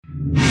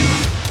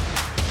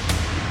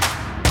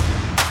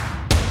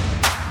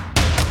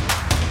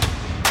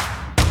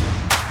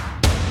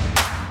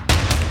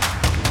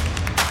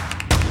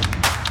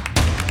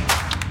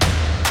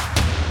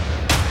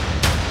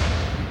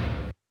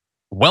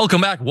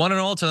Welcome back, one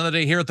and all, to another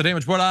day here at the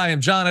Damage Board. I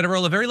am John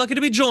Ederola, very lucky to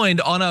be joined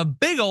on a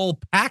big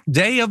old packed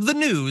day of the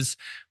news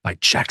by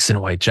Jackson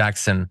White.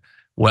 Jackson,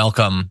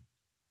 welcome.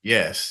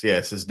 Yes,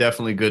 it's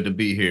definitely good to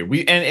be here.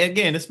 And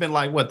again, it's been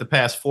like the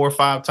past 4 or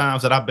 5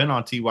 times that I've been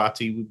on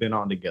TYT. We've been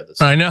on together.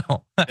 So I know.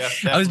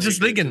 I was just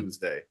thinking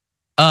Tuesday.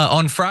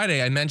 On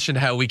Friday, I mentioned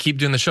how we keep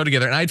doing the show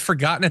together, and I'd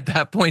forgotten at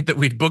that point that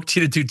we'd booked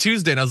you to do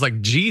Tuesday, and I was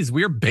like, "Geez,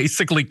 we're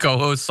basically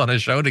co-hosts on a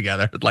show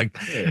together,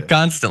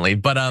 constantly."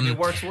 But it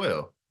works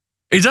well.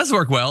 It does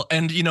work well,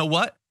 and you know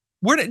what?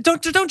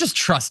 Don't just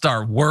trust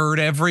our word,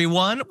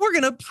 everyone. We're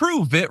gonna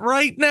prove it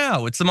right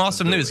now. It's some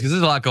awesome news because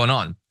there's a lot going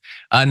on.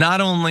 Not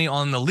only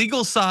on the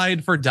legal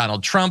side for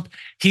Donald Trump,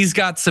 he's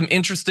got some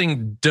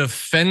interesting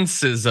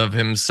defenses of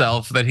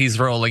himself that he's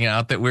rolling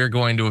out that we're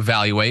going to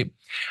evaluate.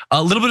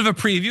 A little bit of a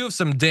preview of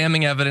some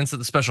damning evidence that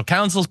the special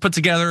counsel's put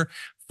together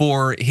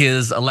for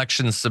his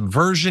election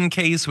subversion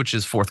case, which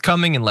is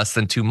forthcoming in less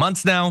than 2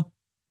 months now.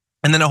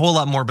 And then a whole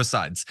lot more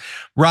besides.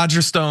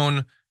 Roger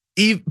Stone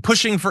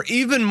pushing for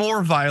even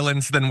more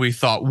violence than we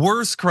thought,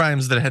 worse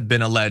crimes that had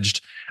been alleged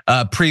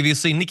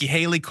previously. Nikki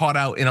Haley caught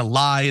out in a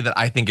lie that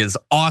I think is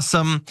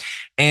awesome.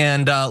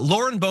 And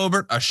Lauren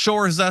Boebert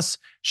assures us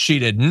she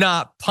did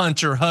not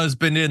punch her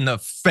husband in the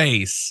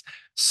face.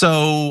 So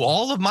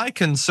all of my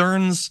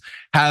concerns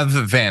have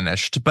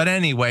vanished. But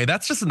anyway,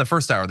 that's just in the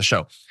first hour of the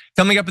show.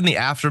 Coming up in the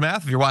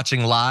aftermath, if you're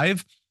watching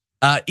live,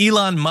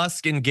 Elon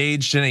Musk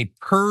engaged in a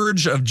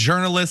purge of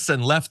journalists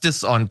and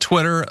leftists on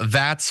Twitter.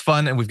 That's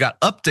fun, and we've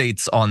got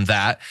updates on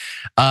that.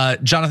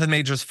 Jonathan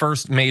Major's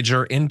first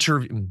major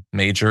interview,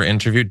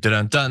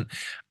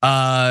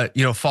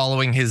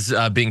 following his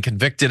being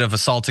convicted of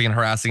assaulting and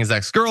harassing his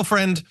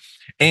ex-girlfriend.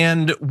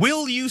 And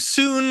will you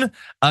soon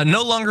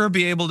no longer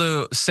be able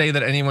to say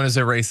that anyone is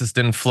a racist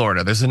in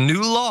Florida? There's a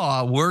new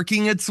law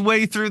working its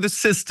way through the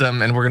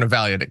system, and we're gonna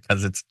evaluate it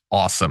because it's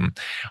awesome,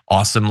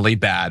 awesomely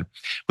bad.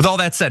 With all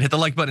that said, hit the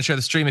like button, share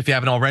the stream if you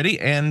haven't already.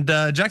 And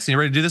Jackson, you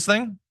ready to do this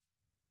thing?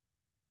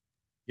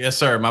 Yes,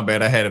 sir. My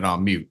bad, I had it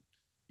on mute.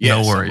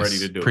 Yes, no worries. I'm ready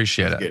to do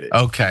Appreciate it.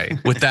 Okay,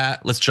 with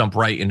that, let's jump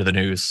right into the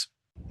news.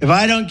 If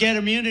I don't get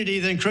immunity,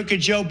 then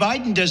crooked Joe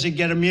Biden doesn't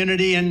get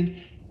immunity,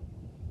 and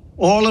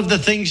all of the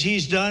things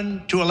he's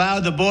done to allow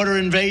the border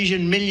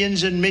invasion,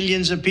 millions and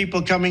millions of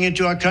people coming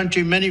into our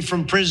country, many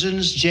from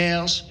prisons,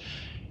 jails,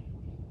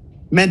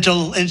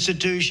 mental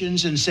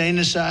institutions, insane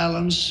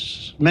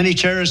asylums, many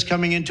terrorists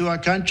coming into our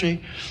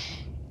country.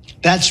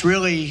 That's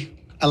really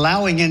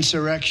allowing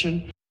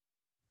insurrection.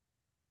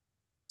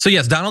 So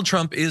yes, Donald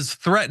Trump is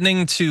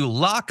threatening to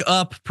lock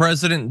up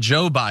President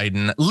Joe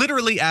Biden,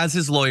 literally as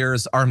his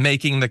lawyers are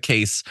making the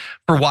case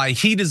for why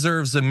he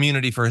deserves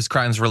immunity for his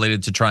crimes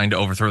related to trying to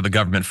overthrow the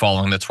government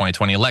following the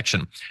 2020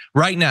 election.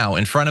 Right now,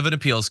 in front of an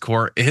appeals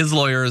court, his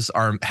lawyers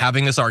are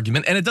having this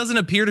argument, and it doesn't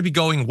appear to be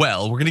going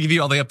well. We're gonna give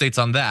you all the updates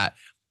on that.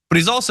 But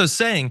he's also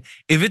saying,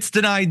 if it's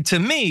denied to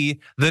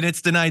me, then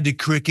it's denied to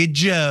Crooked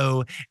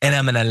Joe, and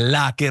I'm gonna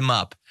lock him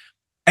up.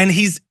 And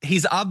he's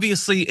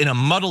obviously in a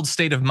muddled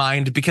state of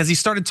mind because he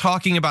started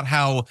talking about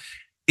how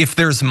if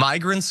there's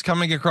migrants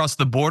coming across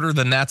the border,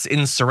 then that's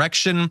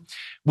insurrection,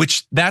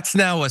 which that's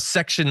now a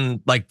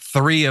section like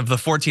 3 of the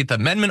 14th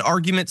Amendment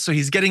argument. So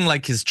he's getting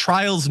like his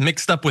trials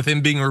mixed up with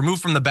him being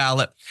removed from the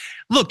ballot.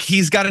 Look,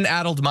 he's got an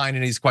addled mind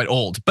and he's quite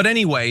old. But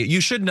anyway,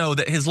 you should know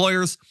that his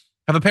lawyers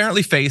have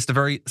apparently faced a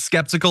very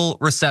skeptical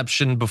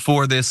reception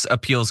before this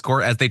appeals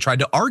court as they tried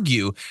to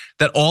argue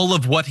that all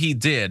of what he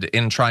did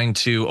in trying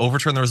to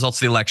overturn the results of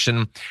the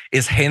election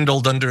is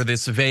handled under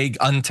this vague,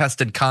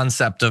 untested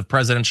concept of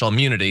presidential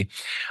immunity.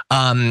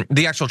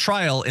 The actual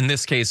trial in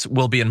this case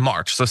will be in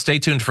March, so stay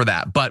tuned for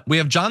that. But we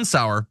have John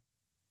Sauer,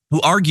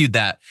 who argued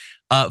that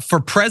for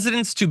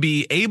presidents to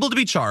be able to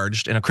be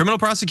charged in a criminal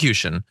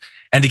prosecution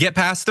and to get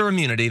past their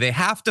immunity, they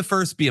have to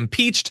first be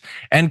impeached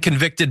and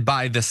convicted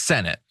by the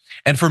Senate.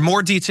 And for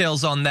more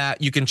details on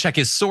that, you can check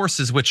his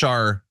sources, which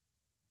are,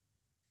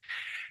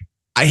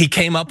 he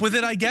came up with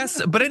it, I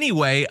guess. But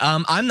anyway,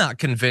 I'm not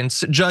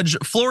convinced. Judge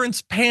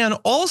Florence Pan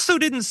also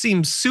didn't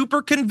seem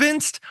super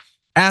convinced,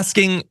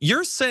 asking,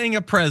 you're saying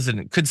a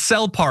president could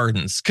sell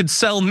pardons, could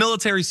sell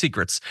military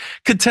secrets,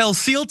 could tell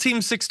SEAL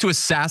Team 6 to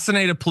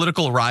assassinate a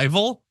political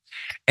rival?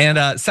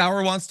 And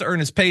Sauer wants to earn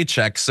his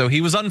paycheck, so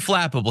he was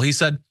unflappable. He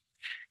said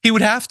he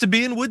would have to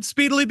be and would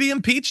speedily be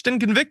impeached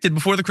and convicted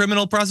before the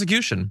criminal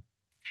prosecution.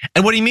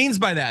 And what he means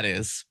by that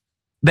is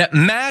that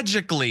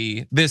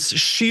magically this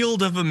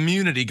shield of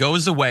immunity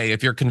goes away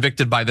if you're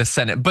convicted by the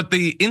Senate. But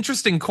the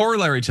interesting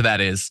corollary to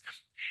that is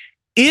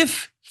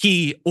if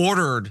he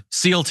ordered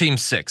SEAL Team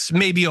 6,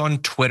 maybe on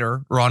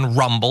Twitter or on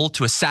Rumble,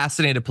 to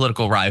assassinate a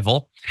political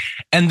rival,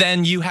 and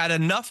then you had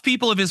enough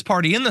people of his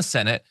party in the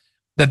Senate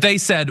that they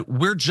said,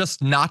 we're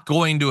just not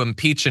going to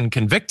impeach and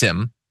convict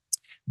him,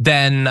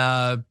 then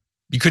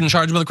you couldn't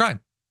charge him with a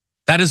crime.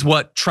 That is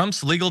what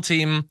Trump's legal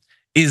team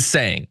is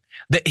saying.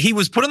 That he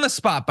was put on the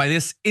spot by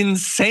this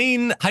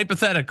insane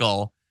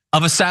hypothetical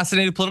of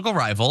assassinated political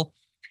rival,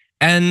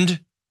 and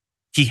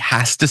he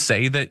has to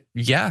say that,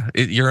 yeah,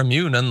 you're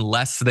immune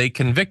unless they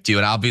convict you.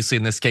 And obviously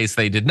in this case,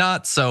 they did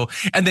not. So,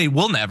 and they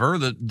will never,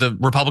 the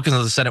Republicans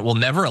of the Senate will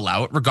never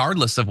allow it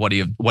regardless of what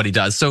he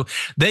does. So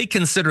they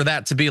consider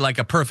that to be like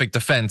a perfect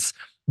defense.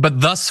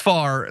 But thus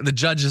far, the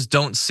judges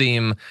don't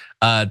seem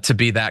to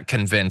be that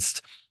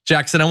convinced.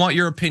 Jackson, I want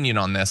your opinion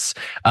on this.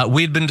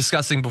 We'd been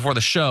discussing before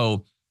the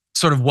show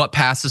sort of what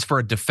passes for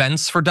a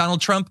defense for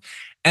Donald Trump.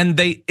 And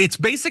it's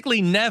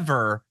basically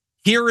never,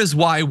 here is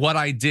why what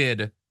I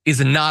did is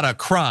not a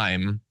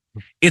crime.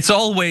 It's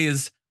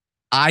always,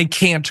 I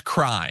can't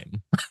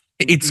crime.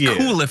 It's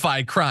cool if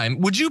I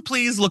crime. Would you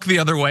please look the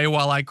other way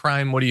while I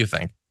crime? What do you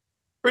think?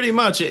 Pretty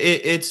much,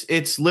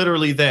 it's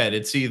literally that.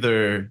 It's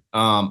either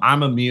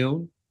I'm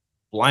immune,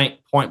 blank,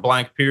 point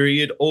blank,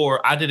 period,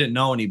 or I didn't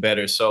know any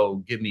better,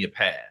 so give me a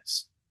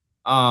pass.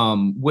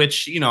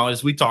 Which,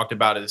 as we talked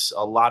about, is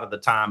a lot of the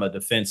time a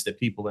defense that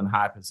people in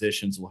high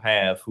positions will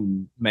have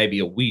who maybe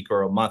a week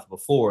or a month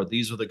before,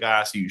 these are the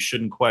guys who you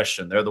shouldn't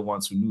question. They're the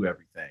ones who knew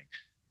everything.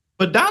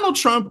 But Donald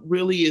Trump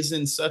really is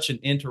in such an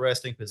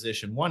interesting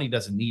position. One, he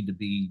doesn't need to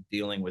be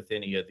dealing with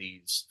any of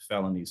these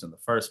felonies in the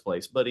first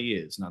place, but he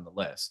is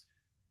nonetheless.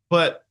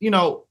 But,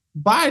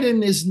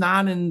 Biden is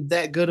not in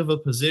that good of a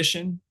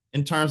position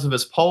in terms of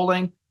his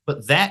polling,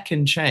 but that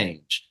can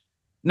change.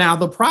 Now,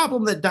 the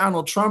problem that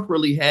Donald Trump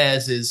really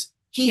has is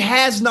he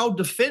has no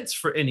defense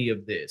for any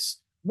of this.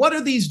 What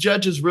are these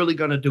judges really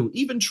going to do?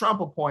 Even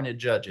Trump appointed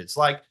judges.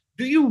 Like,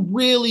 do you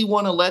really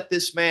want to let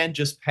this man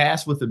just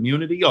pass with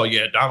immunity? Oh,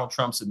 yeah, Donald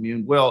Trump's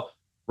immune. Well,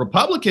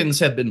 Republicans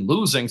have been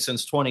losing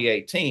since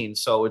 2018.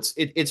 So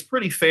it's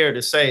pretty fair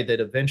to say that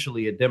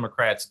eventually a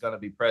Democrat's going to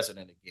be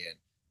president again.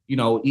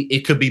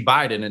 It could be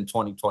Biden in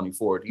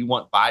 2024. Do you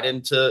want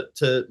Biden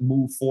to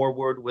move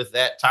forward with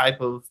that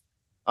type of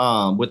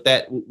with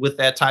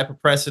that type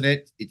of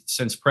precedent,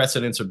 since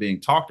precedents are being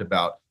talked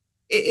about?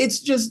 It's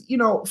just,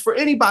 for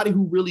anybody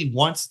who really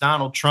wants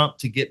Donald Trump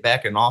to get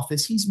back in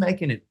office, he's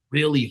making it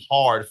really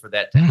hard for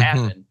that to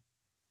happen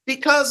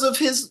because of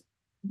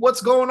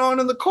what's going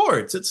on in the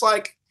courts. It's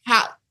like,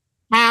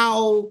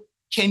 how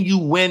can you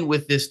win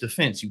with this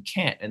defense? You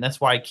can't. And that's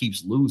why he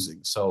keeps losing.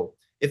 So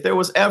if there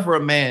was ever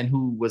a man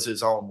who was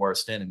his own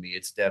worst enemy,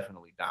 it's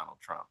definitely Donald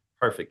Trump.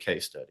 Perfect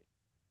case study.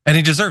 And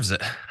he deserves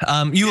it.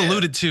 You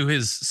alluded to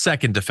his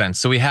second defense.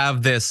 So we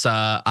have this,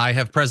 I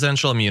have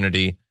presidential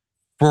immunity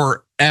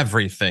for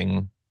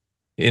everything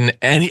in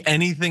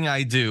anything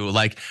I do.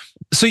 Like,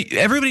 so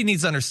everybody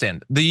needs to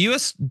understand the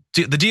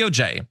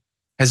DOJ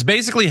has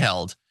basically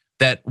held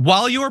that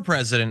while you are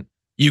president,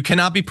 you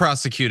cannot be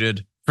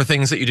prosecuted for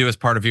things that you do as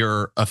part of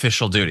your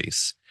official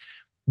duties.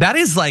 That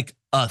is like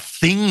a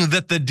thing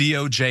that the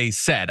DOJ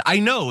said. I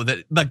know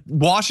that like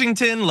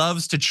Washington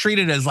loves to treat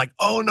it as like,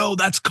 oh no,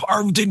 that's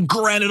carved in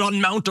granite on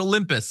Mount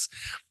Olympus.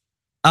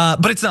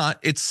 But it's not.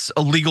 It's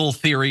a legal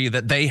theory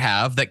that they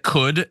have that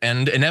could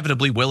and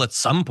inevitably will at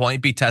some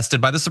point be tested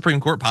by the Supreme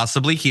Court,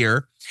 possibly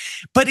here.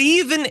 But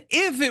even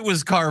if it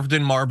was carved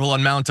in marble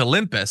on Mount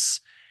Olympus,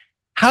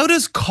 how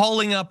does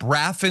calling up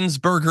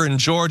Raffensperger in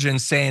Georgia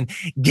and saying,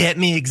 get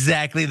me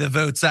exactly the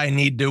votes I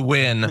need to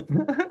win,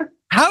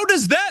 how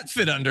does that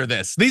fit under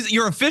this?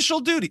 Your official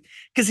duty,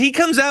 because he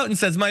comes out and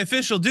says my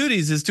official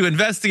duties is to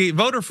investigate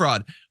voter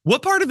fraud.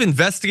 What part of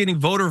investigating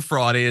voter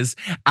fraud is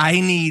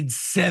I need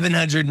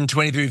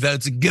 723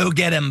 votes? Go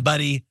get him,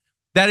 buddy.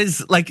 That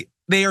is like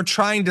they are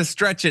trying to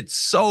stretch it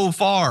so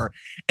far,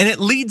 and it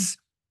leads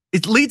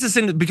us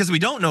into, because we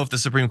don't know if the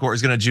Supreme Court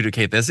is going to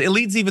adjudicate this. It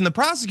leads even the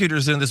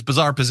prosecutors in this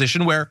bizarre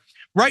position where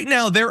right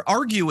now they're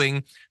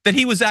arguing that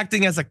he was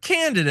acting as a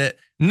candidate,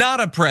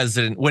 not a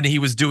president, when he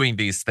was doing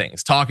these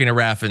things, talking to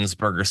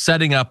Raffensperger,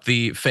 setting up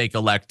the fake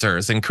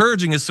electors,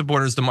 encouraging his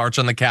supporters to march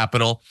on the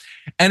Capitol.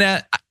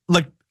 And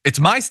like, it's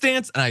my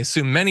stance, and I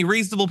assume many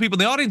reasonable people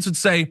in the audience would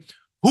say,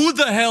 who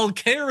the hell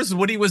cares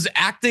what he was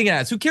acting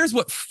as? Who cares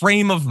what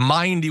frame of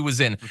mind he was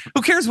in?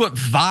 Who cares what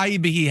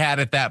vibe he had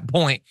at that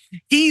point?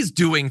 He's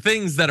doing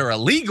things that are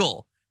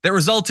illegal, that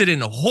resulted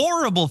in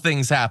horrible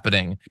things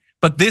happening.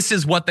 But this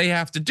is what they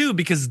have to do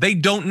because they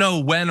don't know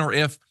when or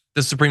if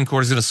the Supreme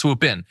Court is going to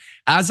swoop in.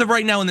 As of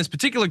right now, in this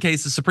particular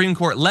case, the Supreme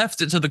Court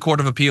left it to the Court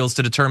of Appeals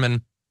to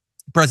determine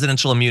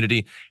presidential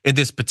immunity in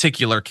this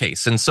particular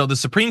case. And so the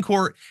Supreme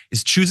Court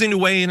is choosing to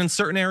weigh in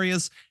certain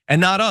areas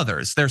and not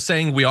others. They're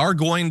saying we are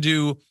going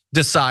to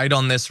decide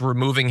on this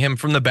removing him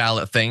from the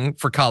ballot thing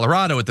for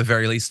Colorado at the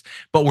very least,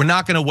 but we're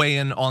not going to weigh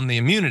in on the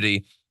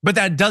immunity. But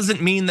that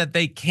doesn't mean that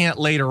they can't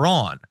later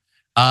on.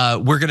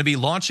 We're going to be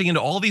launching into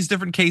all these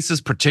different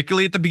cases,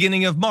 particularly at the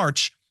beginning of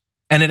March.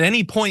 And at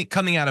any point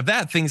coming out of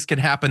that, things could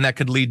happen that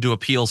could lead to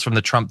appeals from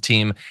the Trump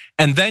team.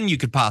 And then you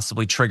could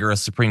possibly trigger a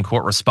Supreme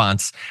Court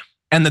response.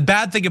 And the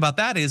bad thing about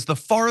that is the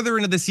farther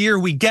into this year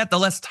we get, the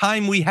less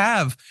time we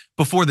have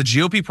before the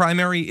GOP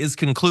primary is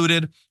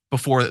concluded,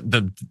 before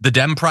the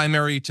Dem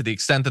primary, to the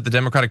extent that the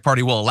Democratic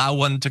Party will allow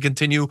one to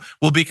continue,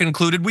 will be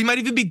concluded. We might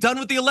even be done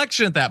with the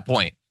election at that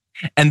point.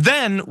 And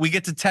then we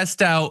get to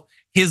test out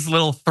his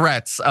little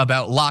threats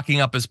about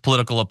locking up his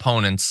political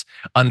opponents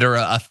under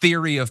a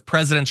theory of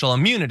presidential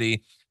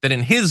immunity that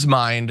in his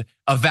mind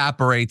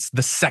evaporates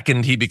the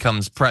second he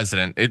becomes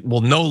president. It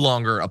will no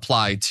longer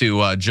apply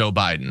to Joe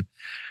Biden.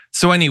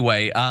 So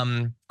anyway,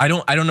 I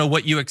don't know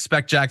what you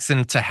expect,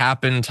 Jackson, to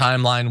happen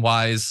timeline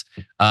wise.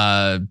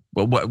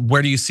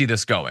 Where do you see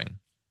this going?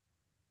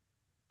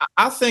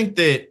 I think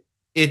that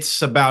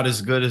it's about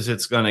as good as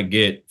it's going to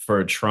get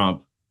for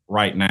Trump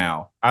right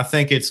now. I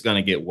think it's going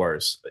to get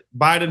worse.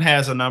 Biden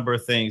has a number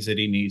of things that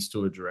he needs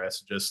to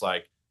address, just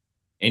like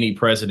any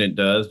president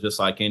does, just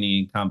like any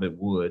incumbent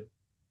would.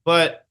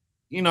 But,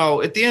 you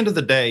know, at the end of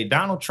the day,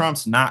 Donald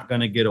Trump's not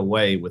going to get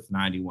away with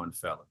 91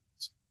 felonies.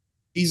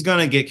 He's going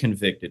to get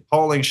convicted.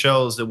 Polling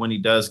shows that when he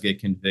does get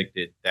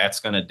convicted, that's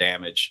going to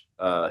damage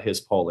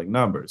his polling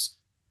numbers.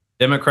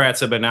 Democrats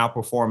have been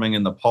outperforming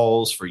in the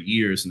polls for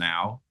years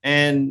now.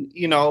 And,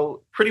 you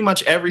know, pretty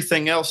much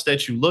everything else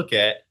that you look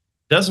at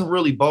doesn't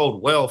really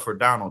bode well for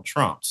Donald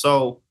Trump.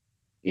 So,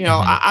 you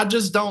know, I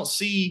just don't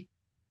see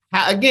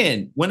how,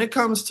 again, when it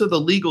comes to the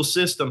legal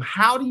system,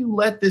 how do you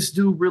let this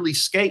dude really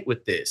skate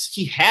with this?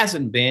 He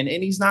hasn't been,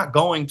 and he's not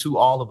going to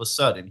all of a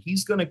sudden.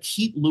 He's going to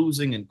keep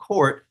losing in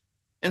court.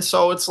 And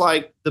so it's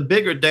like the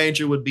bigger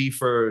danger would be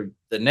for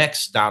the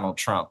next Donald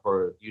Trump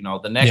or, you know,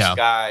 the next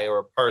guy or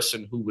a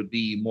person who would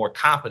be more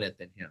competent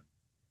than him.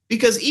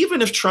 Because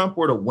even if Trump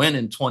were to win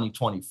in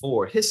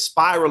 2024, his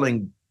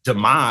spiraling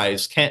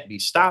demise can't be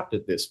stopped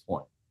at this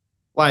point.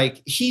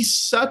 Like, he's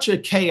such a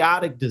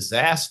chaotic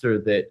disaster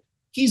that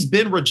he's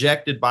been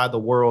rejected by the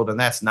world, and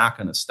that's not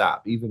going to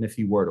stop, even if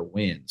he were to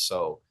win.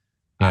 So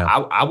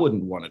I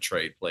wouldn't want to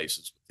trade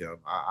places with him.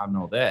 I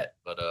know that.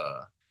 But,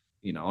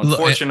 you know,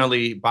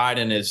 unfortunately,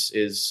 Biden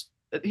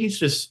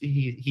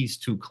he's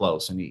too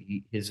close,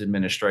 and his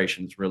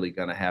administration's really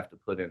going to have to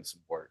put in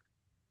some work.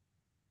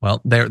 Well,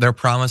 they're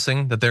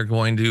promising that they're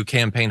going to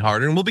campaign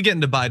harder, and we'll be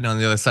getting to Biden on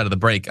the other side of the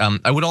break.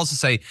 I would also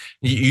say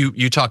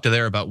you talked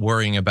there about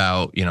worrying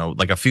about, you know,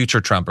 like a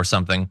future Trump or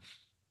something.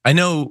 I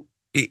know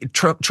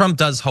Trump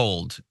does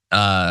hold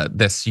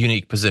this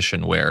unique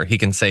position where he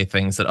can say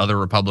things that other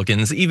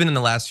Republicans, even in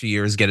the last few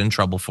years, get in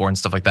trouble for and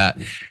stuff like that.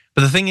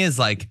 But the thing is,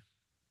 like,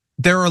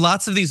 there are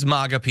lots of these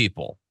MAGA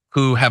people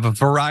who have a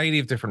variety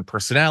of different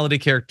personality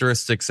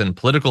characteristics and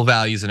political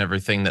values and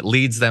everything that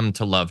leads them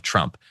to love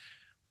Trump.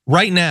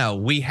 Right now,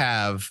 we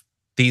have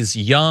these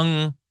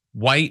young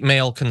white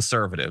male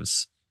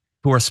conservatives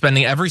who are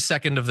spending every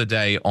second of the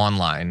day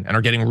online and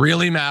are getting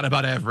really mad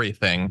about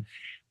everything.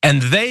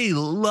 And they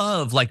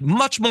love, like,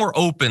 much more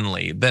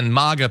openly than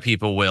MAGA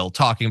people will,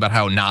 talking about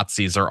how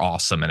Nazis are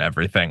awesome and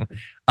everything.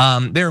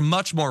 They're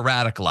much more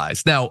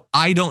radicalized. Now,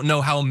 I don't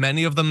know how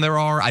many of them there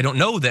are. I don't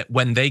know that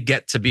when they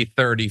get to be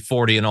 30,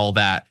 40 and all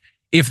that,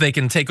 if they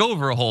can take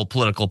over a whole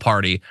political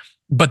party,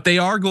 but they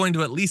are going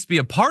to at least be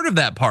a part of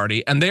that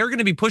party. And they're going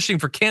to be pushing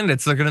for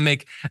candidates that are going to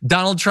make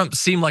Donald Trump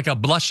seem like a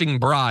blushing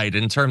bride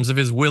in terms of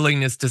his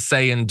willingness to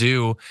say and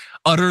do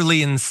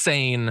utterly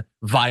insane,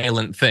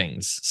 violent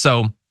things.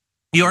 So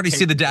you already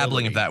see the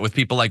dabbling of that with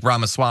people like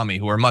Ramaswamy,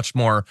 who are much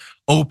more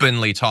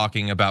openly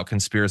talking about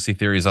conspiracy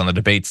theories on the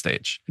debate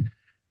stage.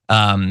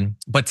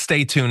 But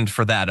stay tuned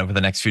for that over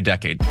the next few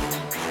decades.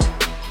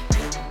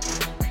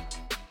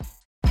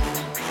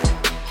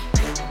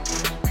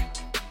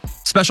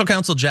 Special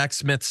counsel Jack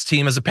Smith's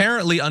team has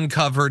apparently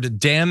uncovered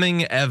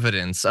damning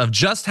evidence of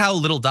just how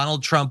little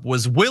Donald Trump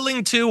was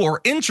willing to or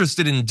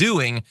interested in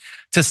doing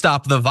to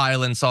stop the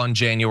violence on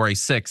January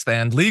 6th.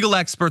 And legal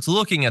experts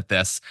looking at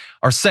this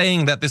are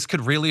saying that this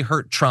could really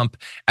hurt Trump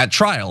at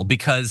trial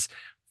because,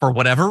 for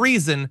whatever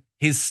reason,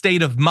 his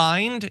state of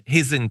mind,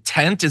 his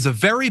intent is a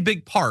very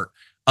big part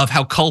of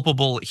how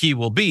culpable he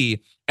will be.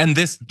 And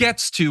this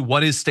gets to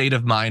what his state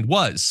of mind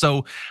was.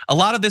 So a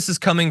lot of this is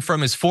coming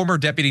from his former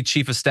deputy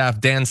chief of staff,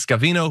 Dan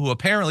Scavino, who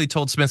apparently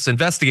told Smith's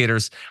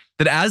investigators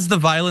that as the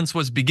violence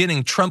was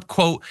beginning, Trump,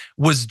 quote,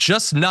 was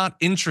just not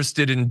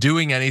interested in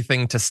doing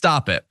anything to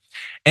stop it.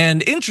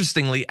 And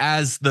interestingly,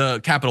 as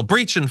the Capitol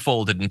breach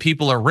unfolded and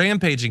people are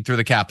rampaging through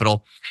the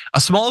Capitol,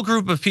 a small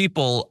group of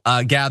people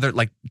gathered,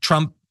 like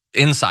Trump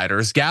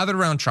insiders, gathered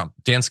around Trump.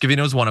 Dan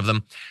Scavino is one of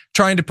them,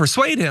 trying to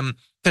persuade him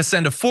to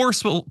send a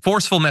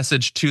forceful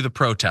message to the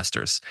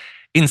protesters.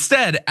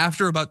 Instead,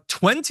 after about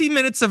 20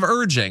 minutes of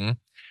urging,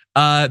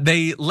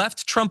 they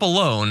left Trump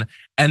alone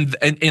and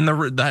in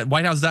the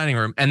White House dining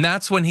room. And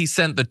that's when he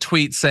sent the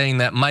tweet saying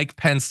that Mike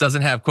Pence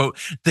doesn't have, quote,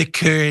 the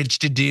courage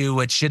to do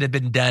what should have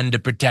been done to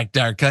protect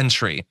our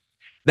country.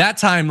 That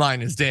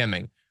timeline is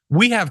damning.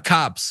 We have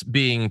cops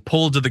being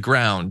pulled to the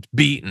ground,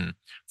 beaten.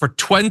 For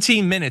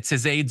 20 minutes,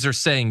 his aides are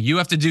saying, you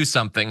have to do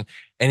something.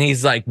 And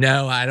he's like,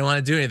 no, I don't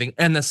want to do anything.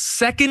 And the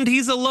second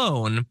he's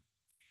alone,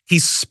 he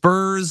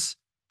spurs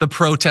the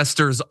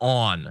protesters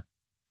on.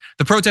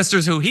 The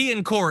protesters who he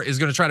in court is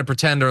going to try to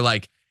pretend are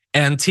like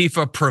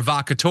Antifa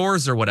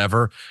provocateurs or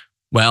whatever.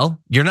 Well,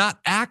 you're not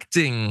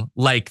acting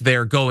like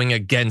they're going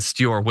against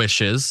your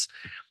wishes.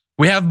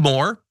 We have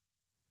more.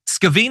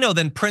 Scavino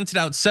then printed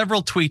out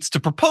several tweets to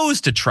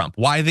propose to Trump.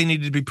 Why they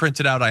needed to be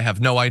printed out, I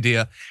have no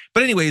idea.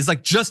 But anyways,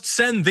 like, just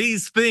send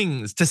these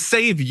things to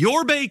save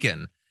your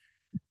bacon.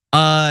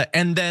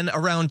 And then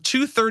around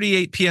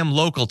 2:38 p.m.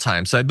 local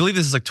time, so I believe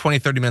this is like 20,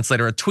 30 minutes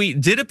later, a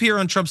tweet did appear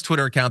on Trump's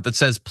Twitter account that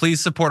says,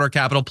 "Please support our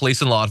Capitol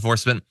Police and law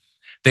enforcement.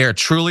 They are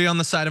truly on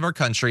the side of our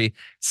country.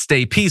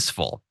 Stay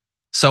peaceful."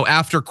 So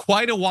after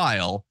quite a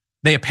while,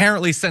 they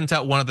apparently sent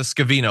out one of the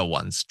Scavino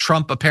ones.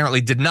 Trump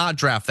apparently did not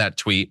draft that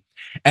tweet.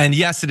 And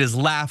yes, it is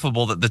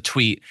laughable that the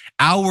tweet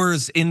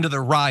hours into the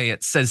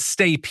riot says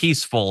 "stay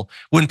peaceful"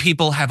 when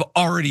people have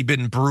already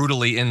been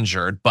brutally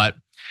injured, but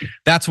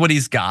that's what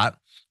he's got.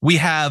 We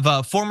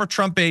have former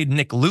Trump aide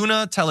Nick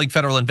Luna telling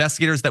federal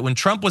investigators that when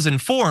Trump was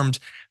informed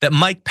that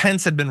Mike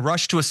Pence had been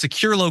rushed to a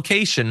secure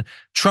location,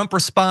 Trump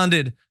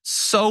responded,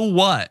 "So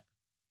what?"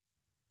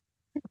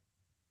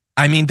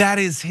 I mean, that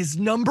is his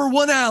number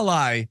one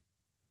ally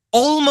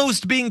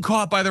almost being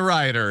caught by the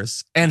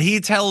rioters. And he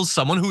tells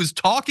someone who's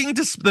talking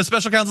to the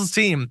special counsel's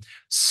team,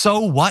 so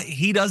what?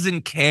 He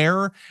doesn't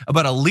care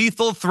about a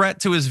lethal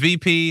threat to his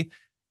VP.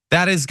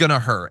 That is gonna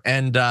hurt.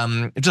 And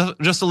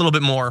just a little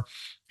bit more.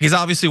 He's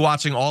obviously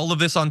watching all of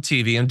this on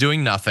TV and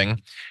doing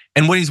nothing.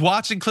 And when he's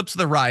watching clips of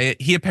the riot,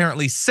 he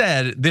apparently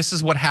said, "This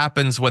is what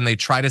happens when they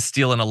try to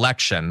steal an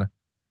election."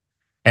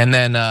 And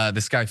then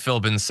this guy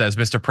Philbin says,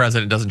 "Mr.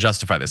 President doesn't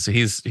justify this." So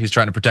he's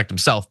trying to protect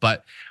himself.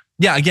 But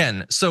yeah,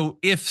 again, so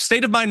if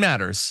state of mind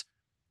matters,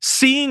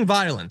 seeing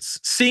violence,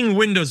 seeing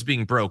windows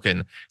being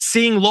broken,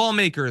 seeing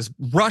lawmakers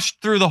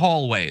rushed through the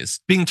hallways,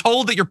 being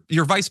told that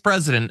your vice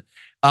president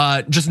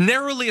just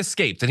narrowly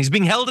escaped and he's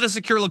being held at a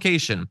secure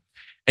location,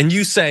 and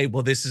you say,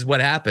 "Well, this is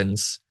what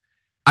happens."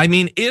 I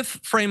mean, if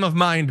frame of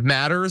mind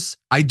matters,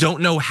 I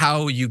don't know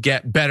how you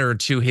get better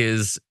to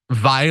his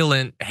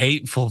violent,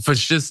 hateful,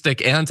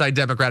 fascistic,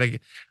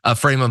 anti-democratic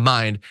frame of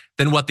mind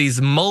than what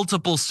these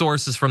multiple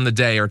sources from the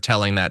day are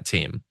telling that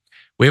team.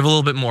 We have a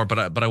little bit more, but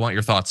I want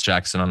your thoughts,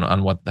 Jackson,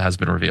 on what has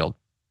been revealed.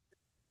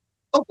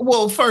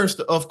 Well, first,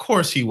 of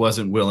course, he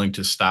wasn't willing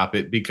to stop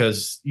it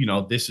because,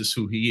 this is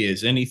who he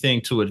is. Anything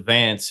to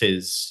advance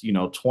his,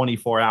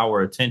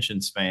 24-hour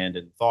attention span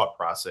and thought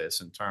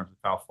process in terms of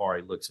how far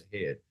he looks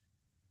ahead.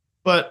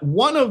 But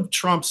one of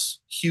Trump's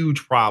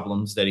huge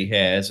problems that he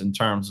has in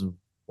terms of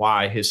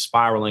why his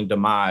spiraling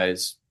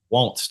demise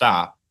won't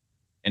stop,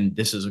 and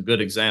this is a good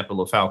example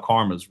of how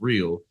karma's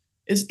real,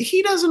 is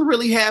he doesn't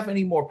really have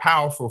any more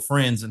powerful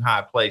friends in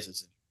high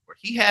places anymore.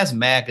 He has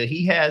MAGA,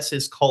 he has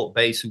his cult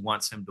base who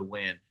wants him to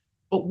win.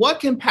 But what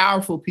can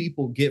powerful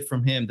people get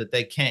from him that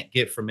they can't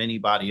get from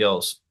anybody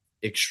else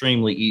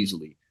extremely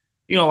easily?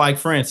 Like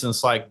for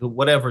instance, like the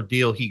whatever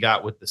deal he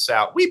got with the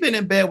Saudis. We've been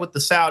in bed with the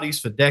Saudis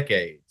for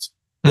decades.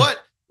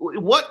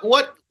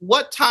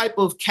 What type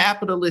of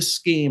capitalist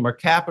scheme or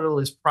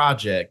capitalist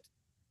project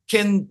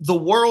can the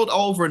world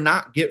over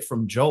not get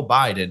from Joe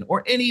Biden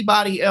or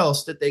anybody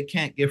else that they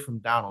can't get from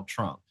Donald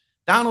Trump?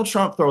 Donald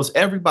Trump throws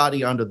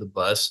everybody under the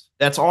bus.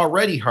 That's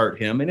already hurt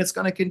him, and it's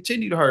going to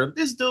continue to hurt him.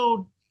 This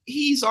dude,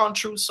 he's on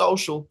Truth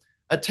Social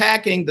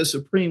attacking the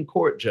Supreme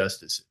Court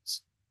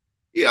justices.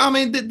 Yeah, I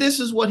mean, this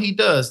is what he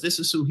does. This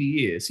is who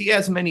he is. He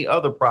has many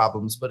other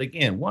problems, but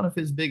again, one of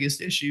his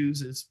biggest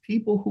issues is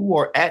people who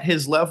are at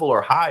his level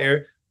or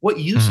higher. What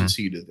use is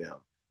he to them?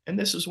 And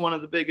this is one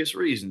of the biggest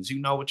reasons.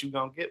 You know what you're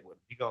gonna get with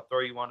him. He's gonna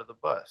throw you under the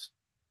bus.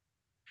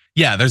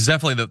 Yeah, there's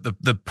definitely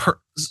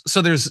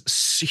so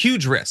there's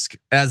huge risk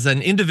as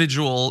an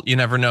individual. You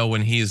never know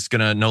when he's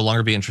gonna no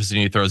longer be interested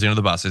in you, throws you under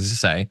the bus, as you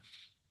say.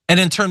 And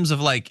in terms of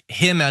like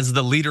him as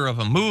the leader of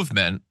a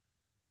movement,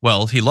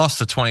 well, he lost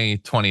the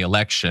 2020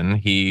 election.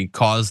 He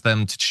caused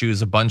them to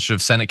choose a bunch of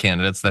Senate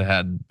candidates that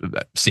had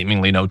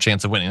seemingly no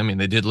chance of winning. I mean,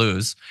 they did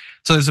lose.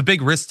 So there's a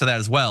big risk to that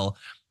as well.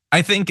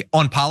 I think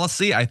on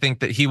policy, I think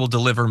that he will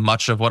deliver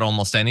much of what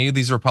almost any of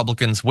these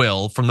Republicans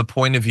will from the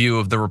point of view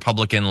of the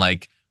Republican,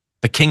 like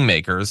the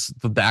kingmakers,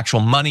 the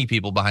actual money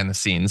people behind the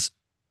scenes.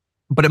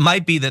 But it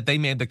might be that they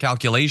made the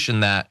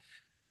calculation that,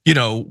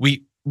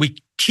 we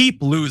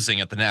keep losing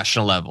at the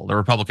national level, the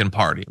Republican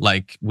Party.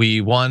 Like we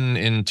won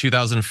in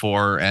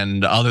 2004,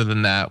 and other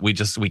than that, we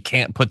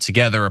can't put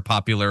together a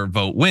popular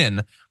vote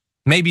win.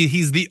 Maybe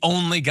he's the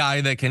only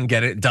guy that can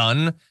get it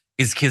done,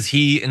 is because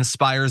he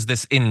inspires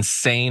this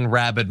insane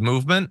rabid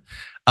movement.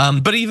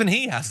 But even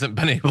he hasn't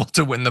been able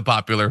to win the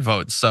popular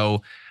vote.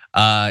 So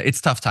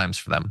it's tough times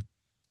for them.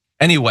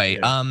 Anyway,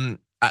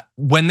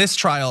 when this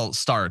trial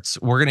starts,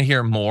 we're gonna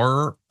hear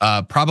more,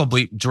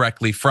 probably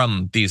directly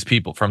from these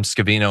people, from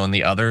Scavino and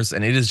the others,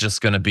 and it is just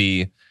gonna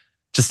be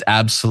just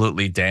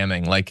absolutely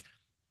damning. Like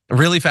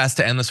really fast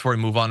to end this before we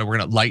move on, and we're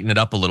gonna lighten it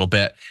up a little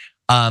bit.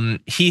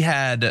 He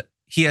had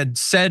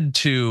said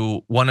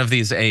to one of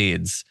these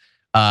aides,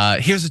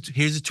 here's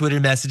a Twitter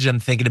message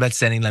I'm thinking about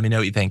sending. Let me know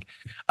what you think.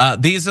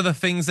 These are the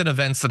things and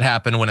events that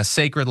happen when a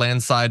sacred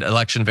landslide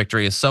election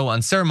victory is so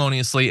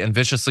unceremoniously and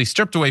viciously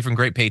stripped away from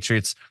great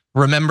patriots.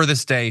 Remember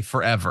this day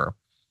forever.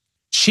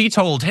 She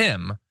told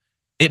him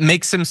it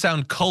makes him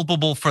sound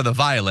culpable for the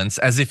violence,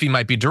 as if he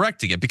might be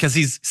directing it because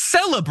he's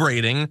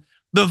celebrating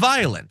the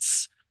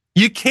violence.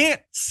 You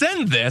can't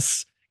send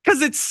this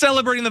because it's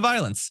celebrating the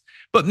violence.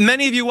 But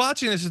many of you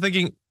watching this are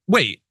thinking,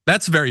 wait,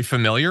 that's very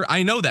familiar.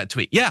 I know that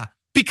tweet. Yeah,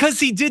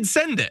 because he did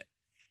send it.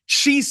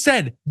 She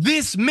said,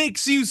 "This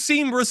makes you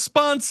seem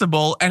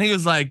responsible." And he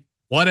was like,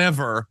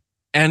 "Whatever."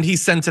 And he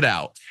sent it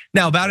out.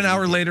 Now, about an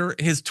hour later,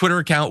 his Twitter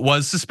account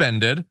was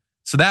suspended.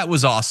 So that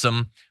was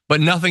awesome,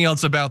 but nothing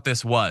else about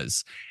this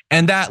was.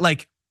 And that,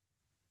 like,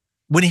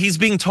 when he's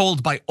being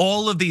told by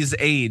all of these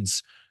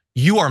aides,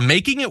 you are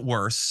making it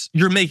worse,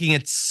 you're making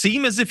it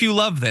seem as if you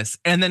love this,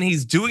 and then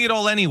he's doing it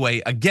all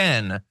anyway,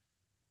 again,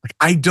 like,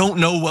 I don't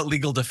know what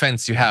legal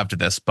defense you have to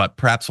this, but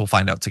perhaps we'll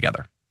find out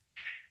together.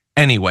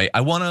 Anyway,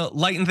 I wanna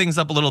lighten things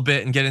up a little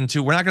bit and get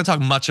into, we're not gonna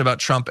talk much about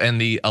Trump and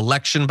the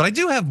election, but I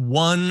do have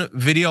one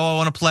video I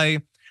wanna play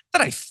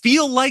that I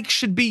feel like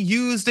should be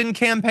used in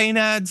campaign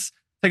ads.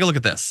 Take a look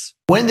at this.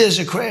 When there's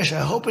a crash,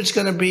 I hope it's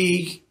going to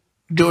be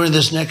during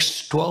this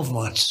next 12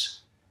 months,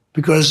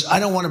 because I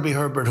don't want to be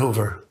Herbert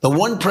Hoover. The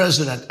one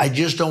president, I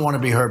just don't want to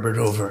be Herbert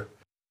Hoover.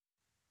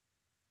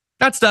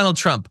 That's Donald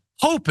Trump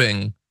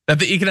hoping that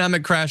the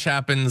economic crash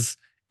happens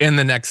in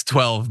the next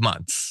 12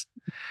 months.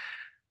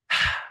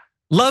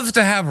 Love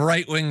to have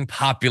right-wing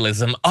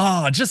populism.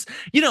 Just,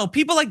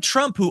 people like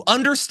Trump who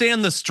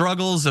understand the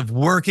struggles of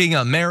working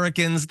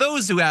Americans,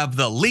 those who have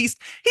the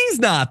least. He's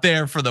not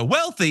there for the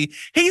wealthy.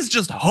 He's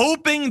just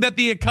hoping that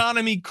the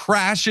economy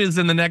crashes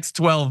in the next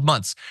 12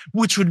 months,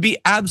 which would be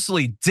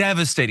absolutely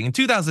devastating. In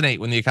 2008,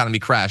 when the economy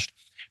crashed,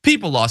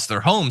 people lost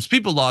their homes,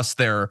 people lost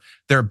their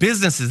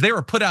businesses, they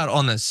were put out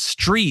on the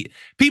street.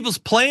 People's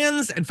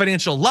plans and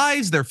financial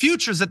lives, their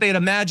futures that they had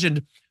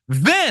imagined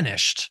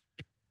vanished.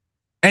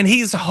 And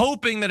he's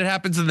hoping that it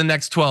happens in the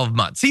next 12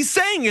 months. He's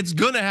saying it's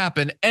gonna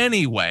happen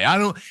anyway. I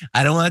don't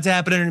want it to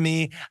happen to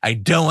me. I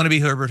don't want to be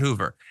Herbert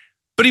Hoover.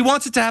 But he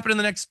wants it to happen in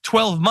the next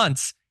 12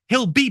 months.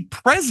 He'll be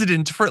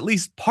president for at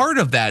least part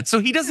of that. So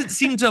he doesn't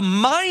seem to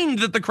mind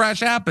that the crash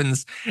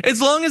happens,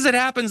 as long as it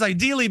happens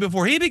ideally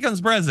before he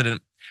becomes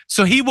president,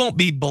 so he won't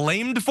be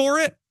blamed for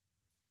it.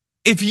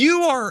 If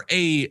you are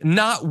a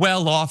not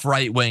well-off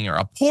right-winger,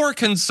 a poor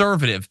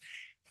conservative,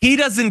 he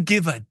doesn't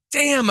give a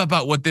damn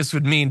about what this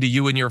would mean to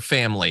you and your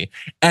family.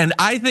 And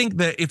I think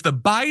that if the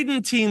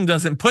Biden team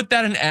doesn't put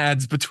that in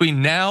ads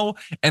between now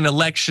and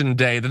election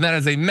day, then that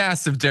is a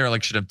massive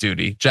dereliction of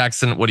duty.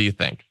 Jackson, what do you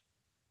think?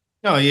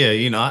 Oh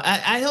yeah,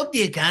 I hope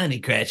the economy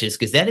crashes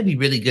because that'd be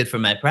really good for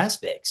my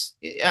prospects.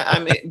 I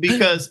mean,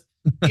 because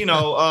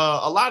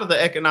a lot of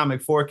the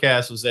economic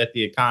forecast was that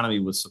the economy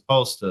was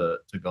supposed to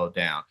go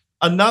down.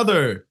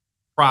 Another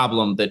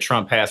problem that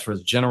Trump has for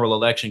his general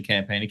election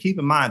campaign, and keep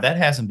in mind that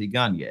hasn't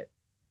begun yet.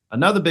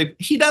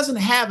 He doesn't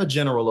have a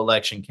general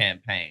election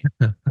campaign.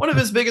 One of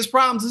his biggest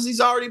problems is he's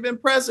already been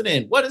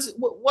president. What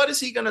is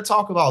he going to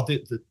talk about?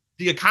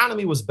 The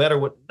economy was better.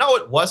 No,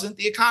 it wasn't.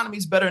 The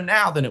economy's better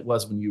now than it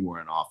was when you were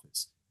in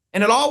office.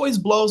 And it always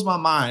blows my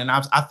mind.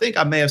 And I think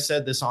I may have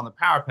said this on the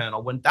Power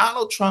Panel. When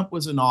Donald Trump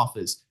was in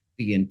office,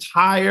 the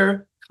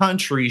entire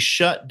country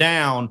shut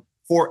down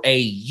for a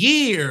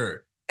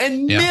year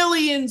and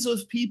millions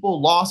of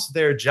people lost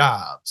their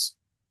jobs.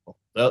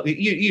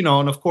 And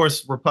of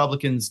course,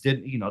 Republicans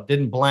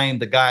didn't blame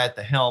the guy at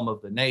the helm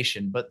of the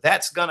nation, but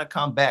that's going to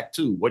come back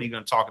too. What are you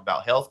going to talk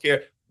about?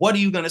 Healthcare? What are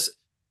you going to say?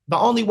 The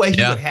only way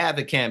he would have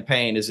a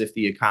campaign is if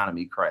the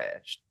economy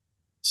crashed.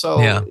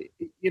 So,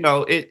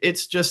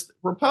 it's just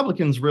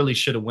Republicans really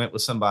should have went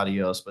with somebody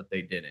else, but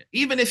they didn't.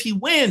 Even if he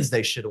wins,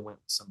 they should have went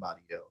with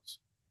somebody else.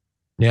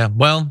 Yeah,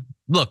 well,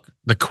 look,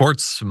 the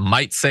courts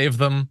might save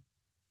them.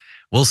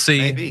 We'll see.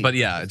 Maybe. But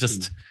yeah,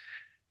 just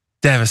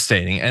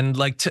devastating. And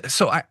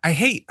so I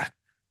hate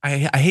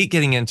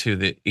getting into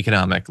the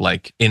economic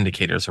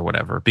indicators or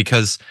whatever,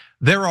 because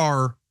there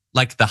are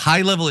the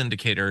high level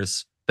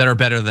indicators that are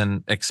better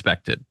than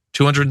expected.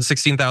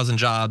 216,000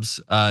 jobs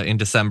in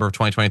December of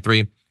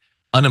 2023.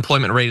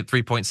 Unemployment rate at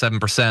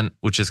 3.7%,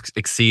 which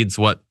exceeds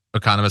what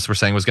economists were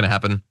saying was going to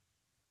happen.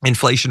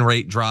 Inflation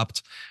rate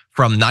dropped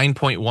from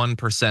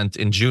 9.1%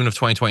 in June of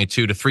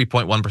 2022 to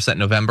 3.1% in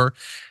November.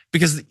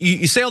 Because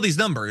you say all these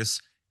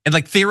numbers,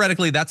 and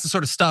theoretically, that's the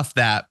sort of stuff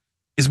that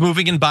is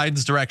moving in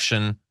Biden's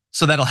direction,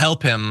 so that'll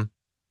help him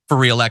for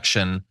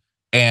re-election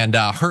and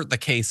hurt the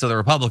case of the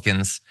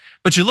Republicans.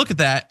 But you look at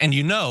that and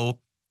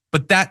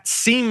but that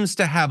seems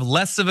to have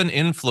less of an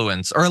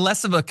influence or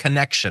less of a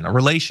connection, a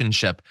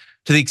relationship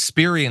to the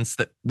experience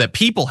that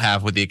people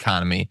have with the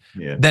economy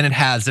than it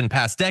has in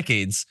past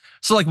decades.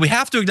 So we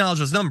have to acknowledge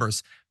those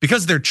numbers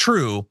because they're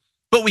true,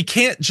 but we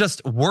can't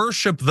just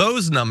worship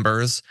those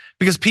numbers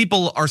because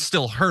people are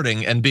still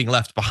hurting and being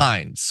left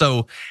behind.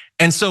 So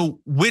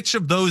which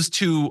of those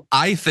two,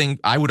 I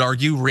would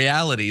argue,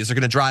 realities are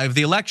going to drive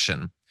the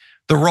election?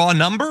 The raw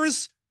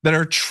numbers that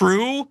are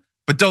true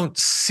but don't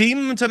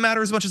seem to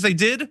matter as much as they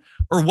did,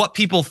 or what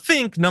people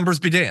think, numbers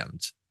be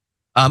damned,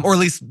 or at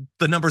least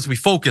the numbers we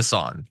focus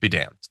on be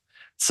damned.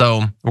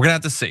 So we're gonna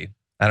have to see.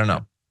 I don't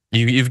know.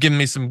 You've given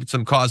me some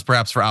cause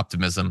perhaps for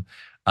optimism.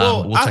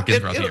 We'll check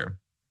in throughout the year.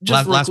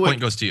 Last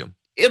point goes to you.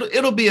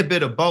 It'll be a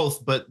bit of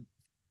both, but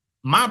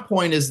my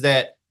point is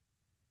that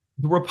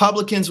the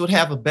Republicans would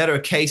have a better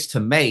case to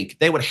make.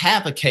 They would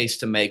have a case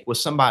to make with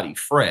somebody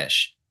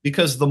fresh.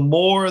 because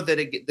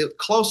the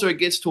closer it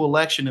gets to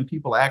election and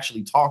people are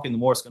actually talking, the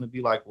more it's going to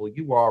be like, well,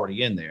 you were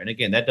already in there. And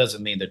again, that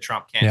doesn't mean that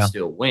Trump can't Yeah.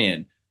 still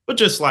win, but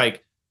just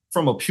like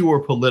from a pure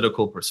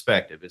political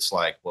perspective, it's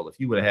like, well, if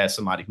you would have had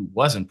somebody who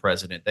wasn't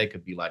president, they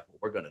could be like, well,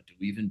 we're going to do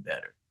even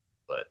better.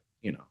 But,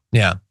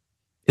 Yeah.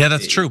 Yeah,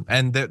 that's true.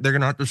 And they're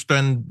going to have to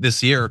spend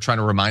this year trying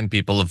to remind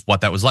people of what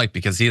that was like,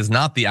 because he is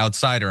not the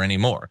outsider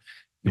anymore.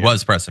 He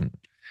was president.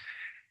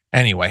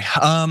 Anyway,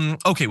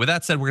 okay, with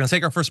that said, we're going to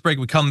take our first break.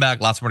 We come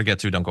back, lots more to get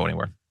to. Don't go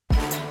anywhere.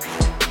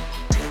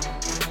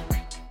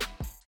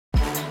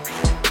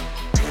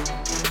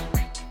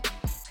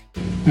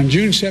 On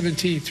June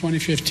 17,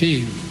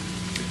 2015,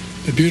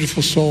 the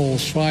beautiful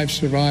souls, five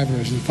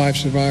survivors,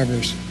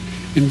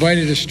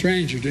 invited a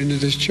stranger into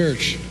this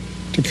church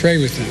to pray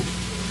with them.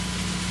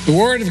 The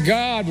word of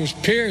God was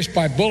pierced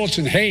by bullets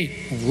and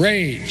hate, of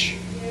rage,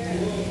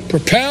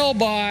 propelled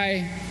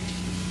by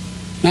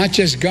not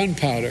just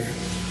gunpowder,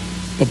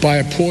 but by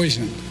a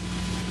poison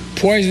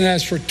that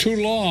has for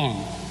too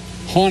long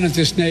haunted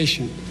this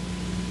nation.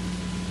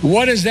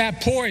 What is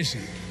that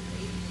poison?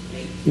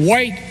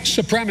 White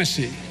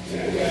supremacy.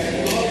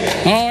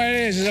 Oh,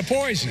 it is. It's a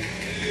poison.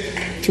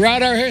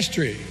 Throughout our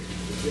history,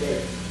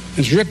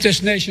 it's ripped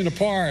this nation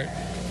apart.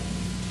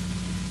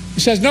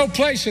 It has no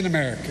place in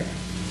America.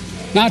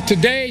 Not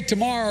today,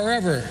 tomorrow, or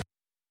ever.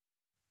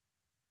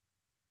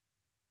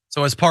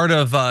 So as part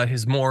of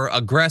his more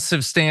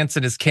aggressive stance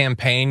in his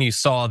campaign, you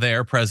saw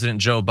there President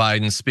Joe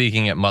Biden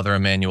speaking at Mother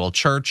Emanuel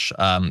Church,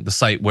 the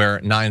site where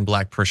 9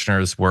 black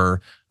parishioners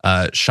were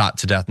shot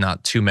to death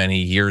not too many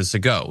years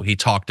ago. He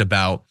talked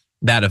about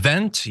that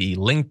event. He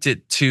linked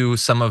it to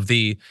some of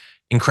the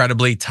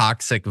incredibly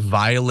toxic,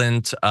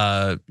 violent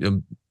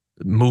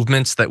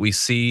movements that we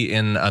see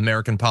in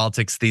American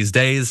politics these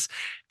days.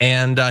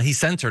 And he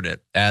centered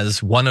it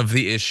as one of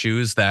the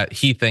issues that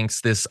he thinks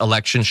this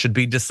election should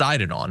be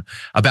decided on,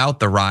 about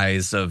the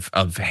rise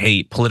of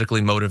hate,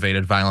 politically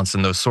motivated violence,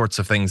 and those sorts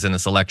of things in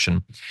this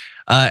election.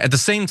 At the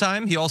same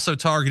time, he also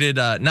targeted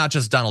not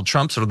just Donald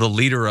Trump, sort of the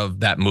leader of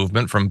that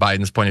movement from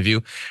Biden's point of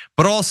view,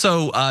 but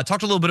also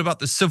talked a little bit about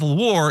the Civil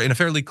War in a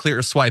fairly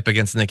clear swipe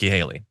against Nikki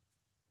Haley.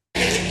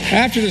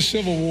 After the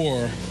Civil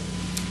War,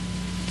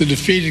 the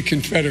defeated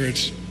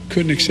Confederates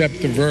couldn't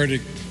accept the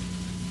verdict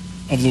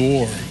of the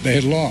war. They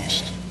had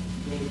lost.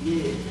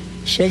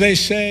 So they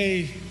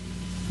say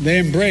they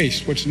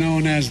embraced what's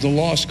known as the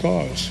lost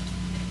cause,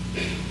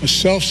 a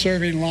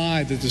self-serving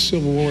lie that the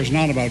Civil War is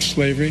not about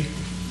slavery,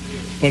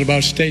 but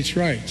about states'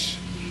 rights.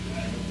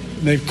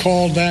 They've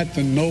called that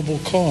the noble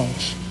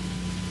cause.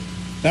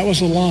 That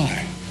was a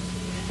lie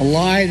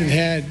that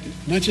had,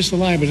 not just a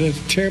lie, but it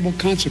had terrible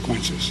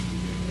consequences.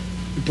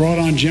 It brought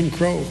on Jim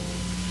Crow.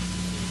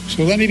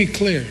 So let me be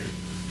clear,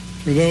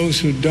 for those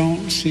who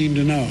don't seem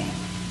to know,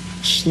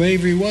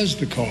 slavery was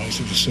the cause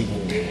of the Civil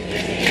War.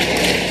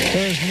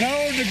 There's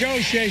no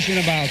negotiation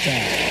about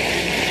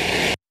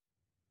that.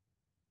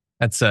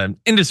 That's an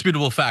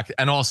indisputable fact,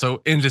 and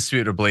also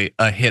indisputably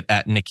a hit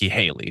at Nikki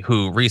Haley,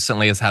 who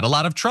recently has had a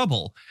lot of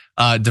trouble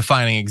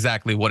defining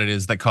exactly what it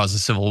is that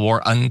causes civil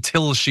war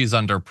until she's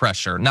under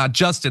pressure, not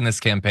just in this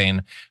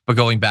campaign, but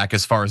going back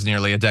as far as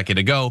nearly a decade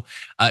ago.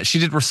 She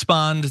did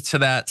respond to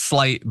that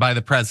slight by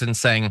the president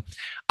saying,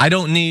 "I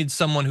don't need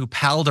someone who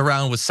palled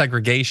around with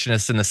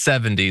segregationists in the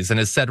 70s and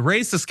has said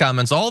racist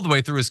comments all the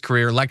way through his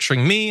career,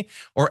 lecturing me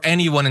or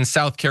anyone in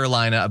South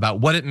Carolina about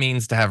what it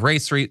means to have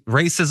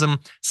racism,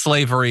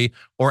 slavery,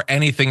 or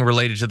anything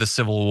related to the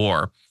Civil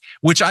War."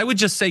 Which I would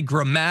just say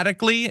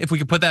grammatically, if we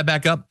could put that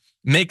back up,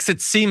 makes it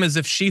seem as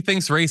if she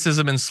thinks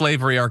racism and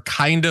slavery are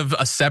kind of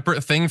a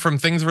separate thing from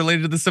things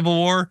related to the Civil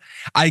War.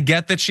 I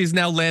get that she's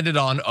now landed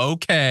on,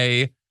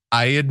 okay,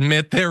 I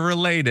admit they're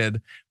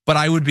related, but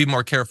I would be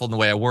more careful in the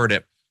way I word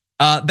it.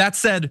 That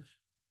said,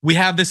 we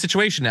have this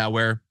situation now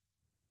where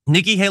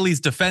Nikki Haley's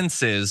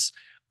defense is,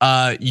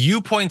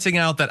 you pointing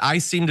out that I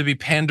seem to be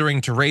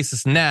pandering to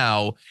racists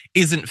now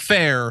isn't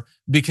fair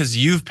because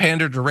you've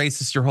pandered to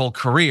racists your whole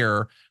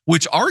career,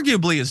 which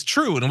arguably is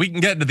true, and we can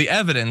get into the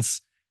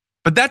evidence.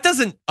 But that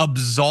doesn't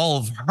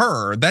absolve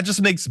her. That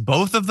just makes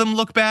both of them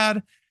look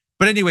bad.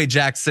 But anyway,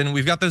 Jackson,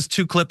 we've got those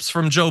 2 clips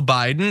from Joe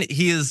Biden.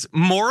 He is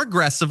more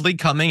aggressively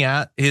coming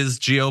at his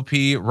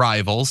GOP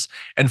rivals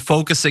and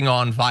focusing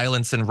on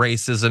violence and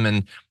racism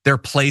and their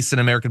place in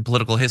American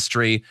political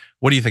history.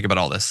 What do you think about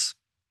all this?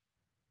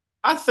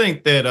 I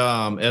think that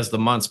as the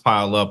months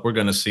pile up, we're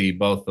going to see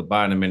both the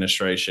Biden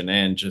administration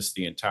and just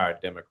the entire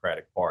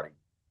Democratic Party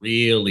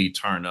really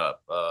turn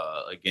up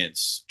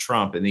against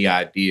Trump and the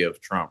idea of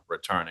Trump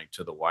returning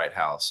to the White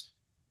House.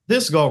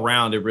 This go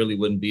round, it really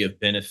wouldn't be a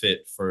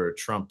benefit for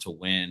Trump to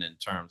win in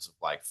terms of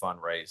like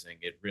fundraising.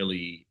 It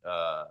really,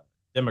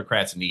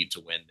 Democrats need to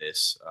win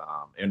this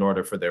in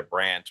order for their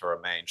brand to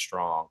remain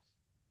strong.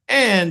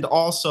 And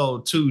also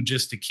too,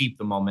 just to keep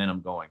the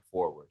momentum going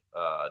forward.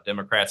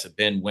 Democrats have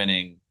been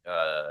winning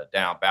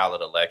down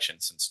ballot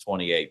elections since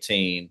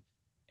 2018.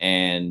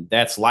 And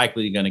that's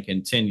likely going to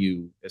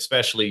continue,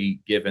 especially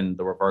given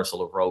the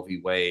reversal of Roe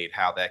v. Wade,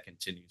 how that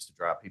continues to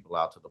drive people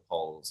out to the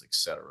polls, et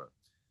cetera.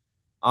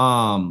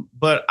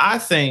 But I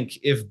think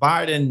if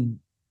Biden,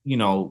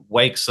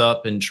 wakes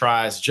up and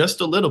tries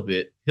just a little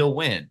bit, he'll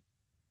win.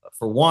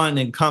 For one,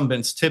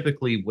 incumbents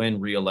typically win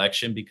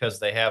re-election because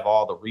they have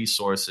all the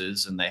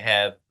resources and they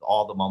have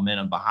all the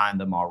momentum behind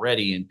them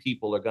already. And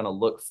people are going to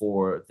look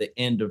for the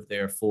end of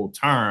their full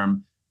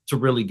term to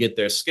really get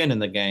their skin in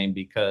the game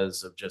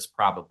because of just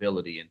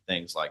probability and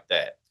things like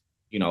that.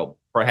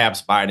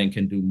 Perhaps Biden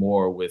can do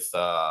more with,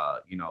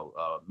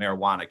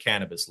 marijuana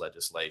cannabis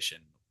legislation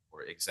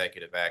or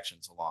executive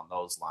actions along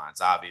those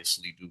lines.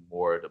 Obviously, do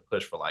more to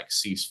push for like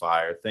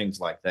ceasefire, things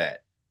like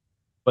that.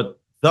 But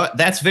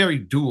that's very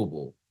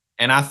doable.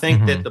 And I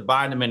think that the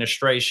Biden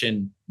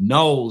administration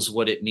knows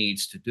what it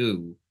needs to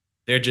do.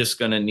 They're just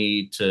going to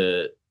need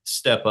to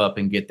step up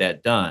and get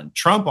that done.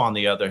 Trump, on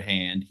the other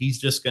hand, he's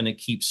just going to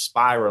keep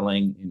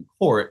spiraling in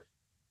court.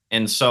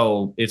 And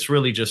so it's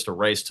really just a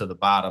race to the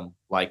bottom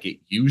like it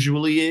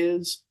usually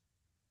is.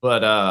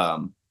 But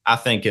I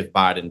think if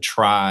Biden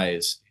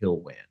tries, he'll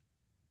win.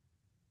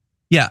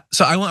 Yeah,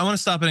 so I want to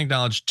stop and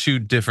acknowledge two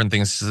different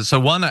things. So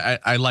one,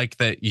 I like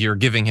that you're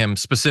giving him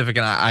specific,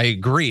 and I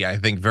agree, I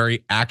think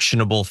very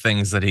actionable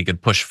things that he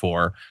could push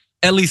for,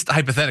 at least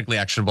hypothetically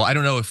actionable. I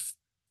don't know if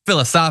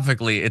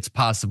philosophically it's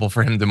possible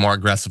for him to more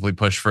aggressively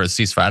push for a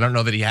ceasefire. I don't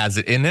know that he has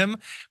it in him,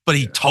 but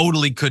he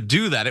totally could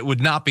do that. It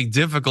would not be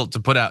difficult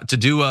to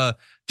do a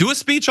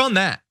speech on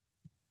that.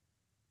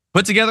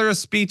 Put together a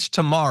speech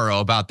tomorrow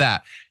about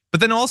that.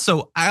 But then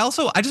also, I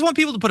just want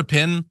people to put a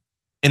pin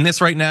in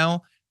this right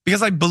now,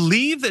 because I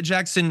believe that,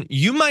 Jackson,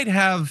 you might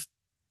have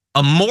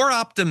a more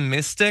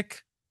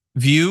optimistic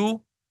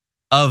view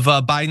of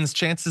Biden's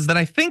chances than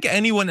I think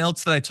anyone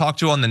else that I talk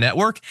to on the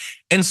network.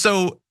 And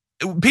so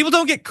people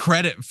don't get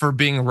credit for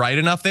being right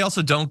enough. They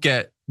also don't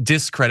get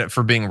discredit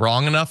for being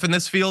wrong enough in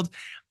this field.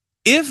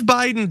 If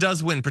Biden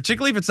does win,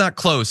 particularly if it's not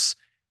close,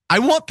 I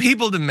want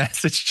people to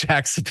message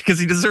Jackson because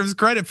he deserves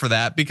credit for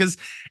that. Because,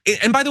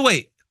 and by the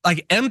way,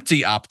 like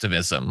empty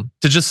optimism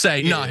to just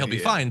say, no, he'll be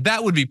fine.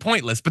 That would be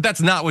pointless, but that's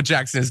not what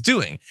Jackson is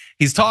doing.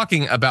 He's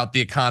talking about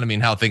the economy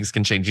and how things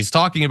can change. He's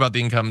talking about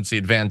the incumbency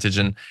advantage.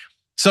 And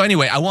so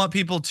anyway, I want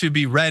people to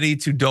be ready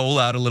to dole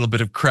out a little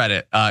bit of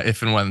credit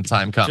if and when the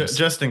time comes.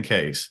 Just in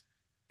case.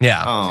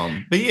 Yeah.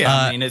 But yeah,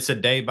 I mean, it's a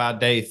day by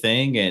day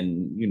thing.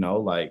 And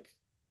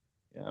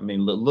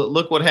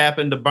look what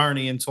happened to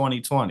Bernie in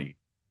 2020.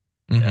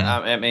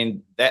 I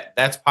mean,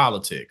 that's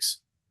politics.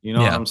 You know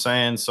what I'm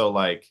saying? So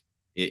like,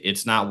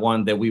 it's not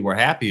one that we were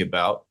happy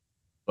about,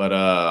 but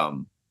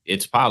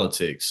it's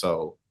politics.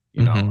 So,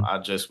 we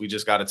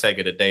just got to take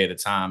it a day at a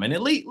time and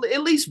at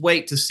least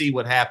wait to see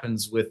what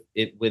happens with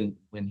it when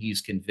he's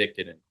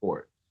convicted in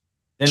court.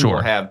 Then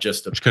we'll have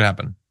just which could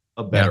happen.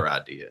 A better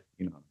idea.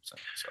 You know what I'm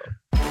saying? So.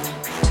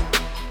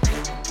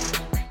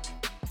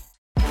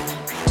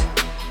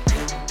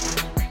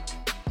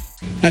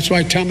 That's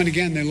why time and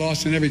again they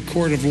lost in every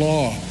court of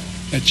law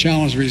that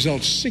challenged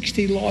results.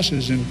 60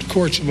 losses in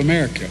courts of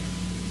America.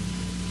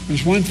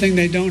 There's one thing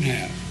they don't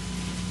have.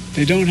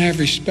 They don't have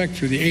respect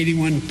for the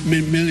 81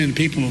 million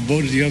people who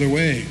voted the other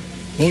way,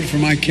 voted for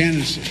my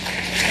candidacy,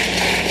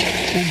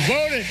 and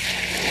voted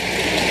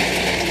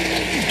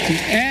to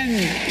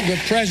end the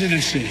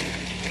presidency.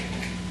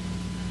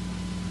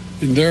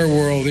 In their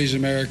world, these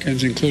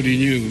Americans, including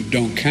you,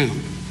 don't count.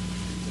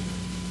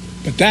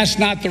 But that's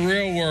not the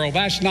real world.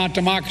 That's not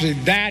democracy.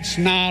 That's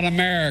not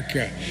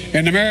America.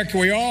 In America,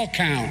 we all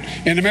count.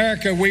 In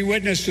America, we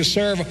witness to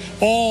serve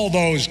all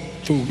those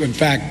who, in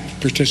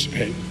fact,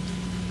 participate.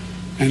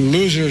 And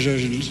losers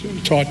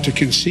are taught to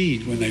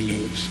concede when they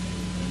lose.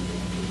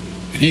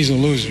 And he's a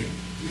loser.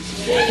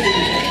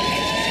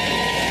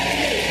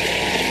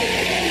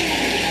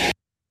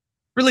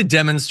 Really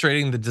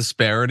demonstrating the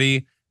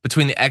disparity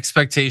between the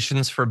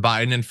expectations for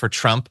Biden and for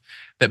Trump,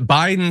 that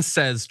Biden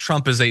says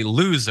Trump is a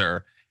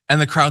loser. And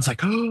the crowd's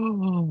like,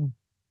 oh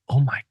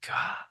my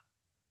God,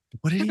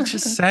 what did he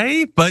just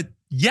say? But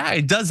yeah,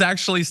 it does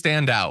actually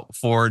stand out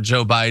for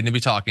Joe Biden to be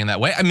talking that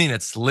way. I mean,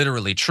 it's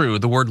literally true.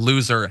 The word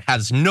loser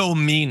has no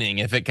meaning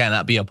if it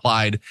cannot be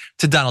applied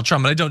to Donald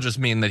Trump. But I don't just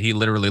mean that he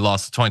literally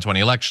lost the 2020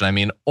 election. I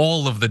mean,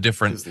 all of the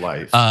different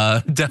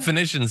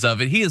definitions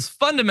of it. He is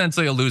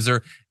fundamentally a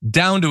loser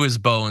down to his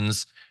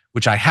bones,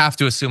 which I have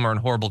to assume are in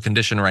horrible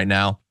condition right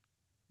now.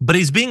 But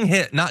he's being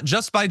hit not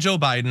just by Joe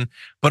Biden,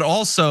 but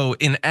also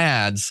in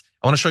ads.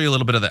 I want to show you a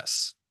little bit of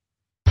this.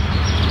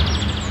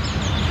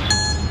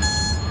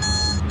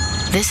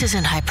 This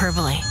isn't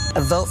hyperbole.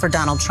 A vote for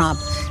Donald Trump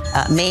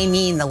may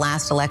mean the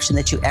last election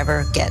that you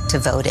ever get to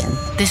vote in.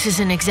 This is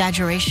an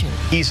exaggeration.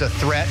 He's a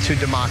threat to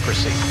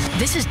democracy.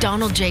 This is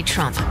Donald J.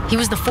 Trump. He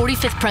was the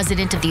 45th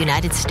president of the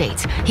United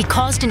States. He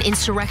caused an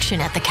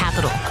insurrection at the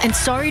Capitol. And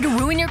sorry to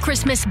ruin your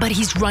Christmas, but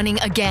he's running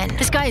again.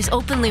 This guy is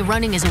openly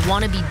running as a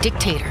wannabe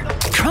dictator.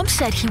 Trump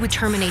said he would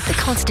terminate the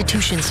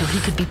Constitution so he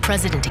could be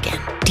president again.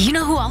 Do you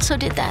know who also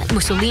did that?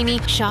 Mussolini,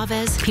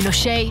 Chavez,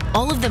 Pinochet,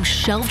 all of them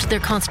shelved their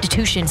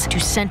constitutions to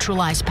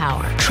centralize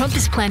power. Trump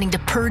is planning to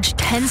purge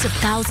tens of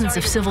thousands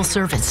of civil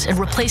servants and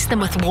replace them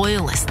with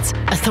loyalists.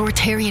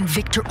 Authoritarian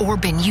Viktor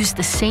Orban used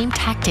the same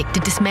tactic to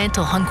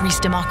dismantle Hungary's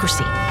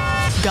democracy.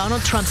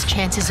 Donald Trump's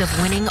chances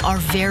of winning are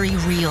very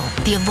real.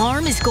 The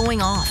alarm is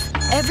going off.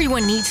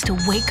 Everyone needs to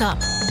wake up.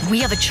 We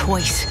have a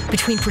choice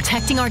between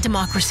protecting our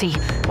democracy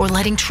or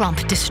letting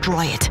Trump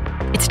destroy it.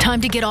 It's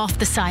time to get off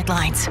the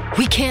sidelines.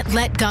 We can't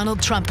let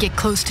Donald Trump get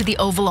close to the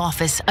Oval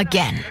Office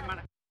again.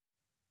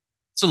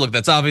 So look,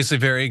 that's obviously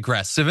very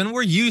aggressive, and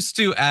we're used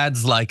to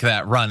ads like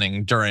that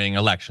running during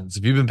elections.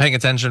 If you've been paying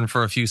attention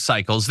for a few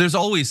cycles, there's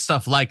always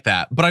stuff like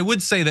that. But I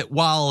would say that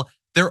while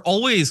they're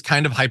always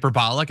kind of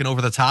hyperbolic and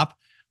over the top,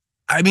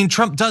 I mean,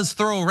 Trump does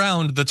throw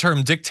around the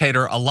term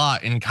dictator a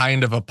lot in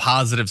kind of a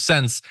positive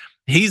sense.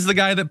 He's the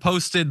guy that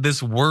posted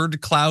this word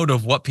cloud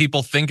of what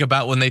people think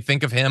about when they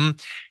think of him.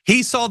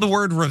 He saw the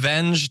word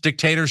revenge,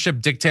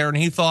 dictatorship, dictator, and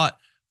he thought,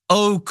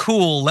 oh,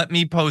 cool, let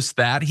me post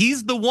that.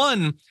 He's the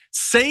one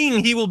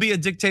saying he will be a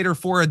dictator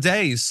for a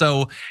day.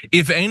 So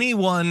if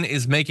anyone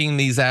is making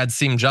these ads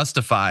seem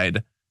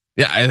justified,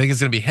 yeah, I think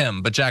it's gonna be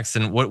him. But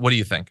Jackson, what do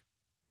you think?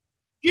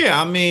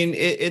 Yeah, I mean,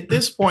 at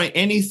this point,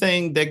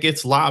 anything that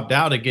gets lobbed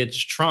out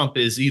against Trump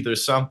is either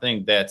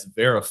something that's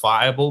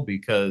verifiable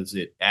because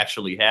it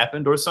actually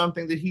happened or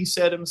something that he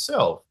said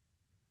himself.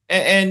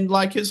 And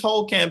like his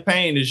whole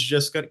campaign is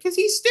just gonna, because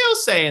he's still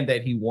saying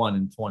that he won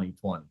in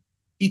 2020.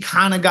 He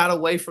kind of got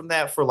away from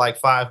that for like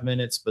 5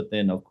 minutes, but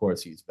then of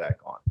course he's back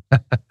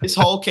on. His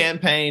whole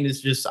campaign is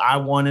just, I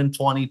won in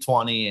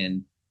 2020,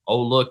 and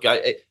oh look,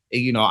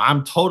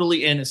 I'm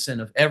totally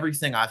innocent of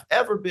everything I've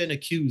ever been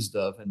accused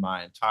of in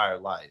my entire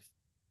life.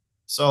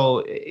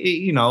 So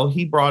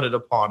he brought it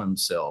upon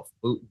himself.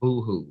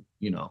 Boo-hoo,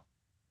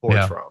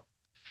 poor Trump.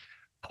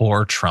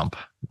 Poor Trump.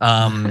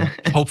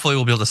 Hopefully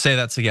we'll be able to say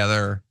that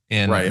together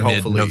in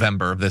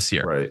mid-November of this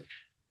year. Right.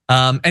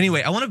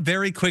 Anyway, I want to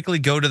very quickly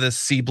go to this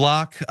C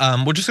block.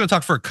 We're just going to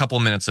talk for a couple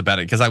minutes about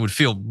it because I would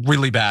feel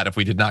really bad if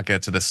we did not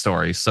get to this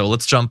story. So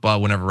let's jump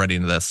whenever ready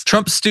into this.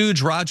 Trump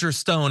stooge Roger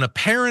Stone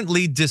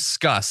apparently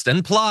discussed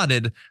and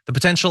plotted the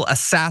potential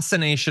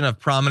assassination of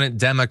prominent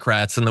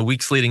Democrats in the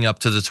weeks leading up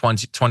to the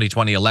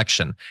 2020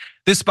 election.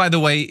 This, by the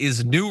way,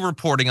 is new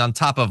reporting on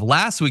top of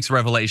last week's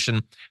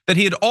revelation that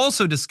he had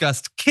also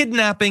discussed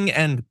kidnapping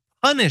and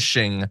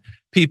punishing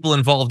people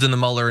involved in the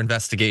Mueller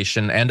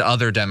investigation and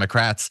other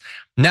Democrats.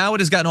 Now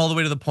it has gotten all the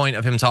way to the point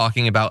of him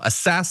talking about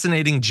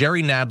assassinating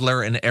Jerry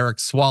Nadler and Eric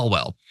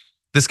Swalwell.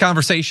 This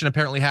conversation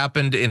apparently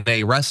happened in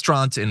a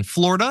restaurant in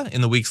Florida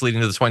in the weeks leading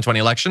to the 2020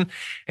 election.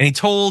 And he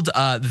told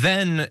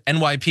then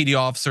NYPD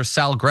officer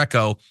Sal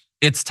Greco,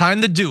 it's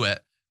time to do it.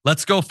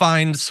 Let's go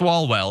find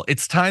Swalwell.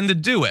 It's time to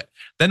do it.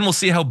 Then we'll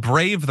see how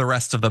brave the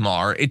rest of them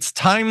are. It's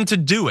time to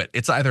do it.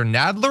 It's either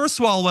Nadler or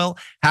Swalwell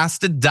has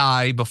to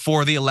die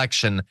before the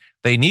election.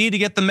 They need to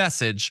get the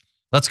message.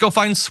 Let's go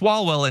find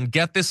Swalwell and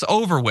get this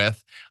over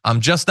with.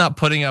 I'm just not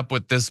putting up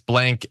with this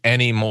blank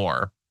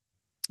anymore.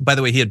 By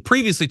the way, he had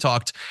previously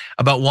talked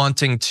about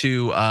wanting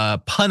to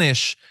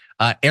punish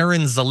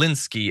Aaron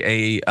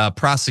Zelinsky, a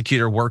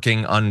prosecutor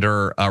working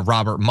under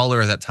Robert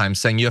Mueller at that time,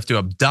 saying you have to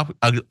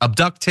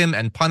abduct him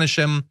and punish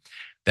him.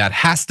 That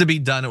has to be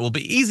done. It will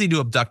be easy to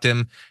abduct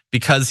him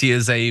because he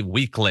is a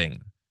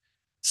weakling.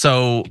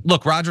 So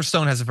look, Roger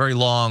Stone has a very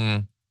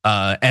long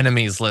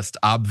enemies list,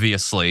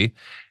 obviously.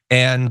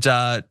 And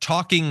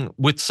talking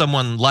with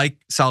someone like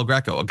Sal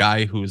Greco, a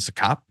guy who's a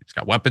cop, he's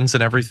got weapons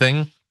and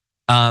everything.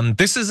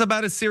 This is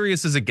about as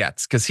serious as it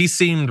gets because he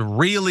seemed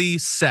really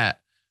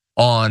set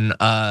on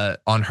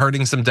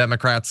hurting some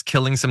Democrats,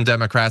 killing some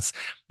Democrats.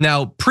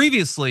 Now,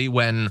 previously,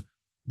 when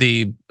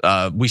the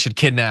we should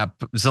kidnap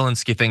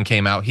Zelensky thing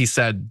came out, he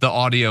said the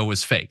audio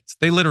was faked.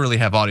 They literally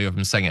have audio of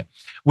him saying it.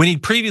 When he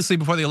previously,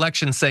 before the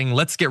election, saying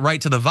let's get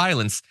right to the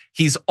violence,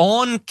 he's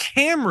on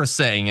camera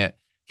saying it.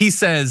 He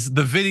says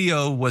the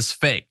video was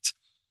faked.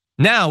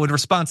 Now, in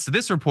response to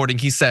this reporting,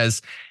 he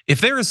says, if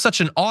there is such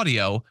an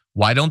audio,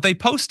 why don't they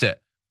post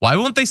it? Why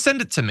won't they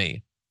send it to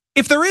me?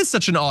 If there is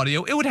such an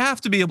audio, it would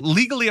have to be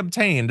legally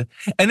obtained.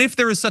 And if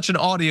there is such an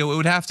audio, it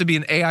would have to be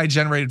an AI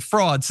generated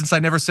fraud since I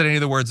never said any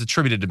of the words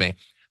attributed to me.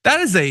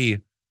 That is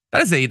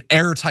an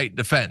airtight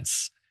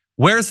defense.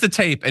 Where's the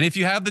tape? And if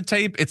you have the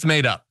tape, it's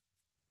made up.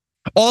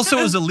 Also,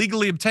 is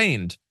illegally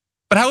obtained.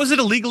 But how is it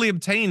illegally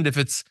obtained if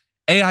it's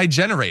AI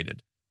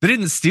generated? They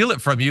didn't steal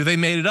it from you, they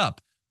made it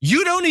up.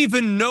 You don't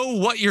even know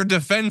what your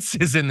defense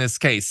is in this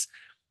case.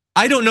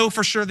 I don't know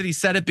for sure that he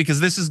said it because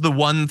this is the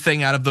one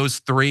thing out of those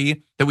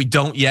three that we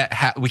don't yet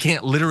have. We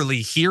can't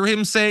literally hear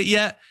him say it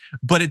yet,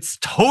 but it's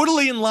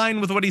totally in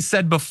line with what he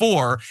said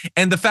before.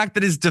 And the fact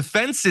that his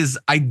defense is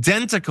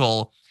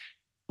identical,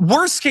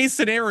 worst case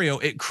scenario,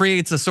 it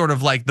creates a sort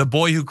of like the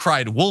boy who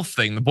cried wolf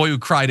thing, the boy who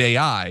cried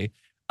AI.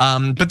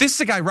 But this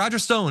is a guy, Roger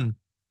Stone,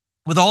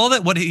 with all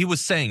that what he was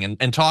saying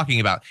and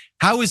talking about,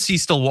 how is he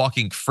still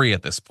walking free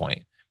at this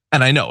point?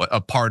 And I know a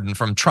pardon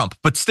from Trump,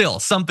 but still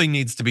something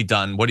needs to be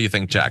done. What do you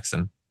think,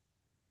 Jackson?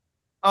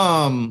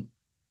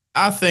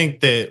 I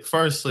think that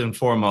first and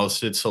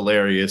foremost, it's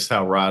hilarious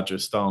how Roger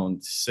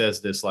Stone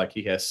says this like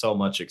he has so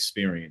much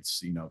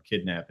experience,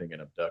 kidnapping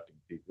and abducting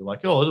people.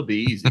 Like, oh, it'll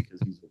be easy because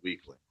he's a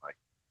weakling. Like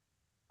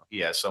he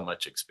has so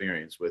much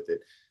experience with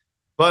it.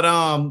 But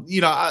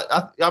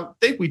I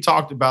think we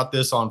talked about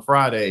this on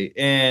Friday,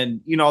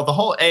 and the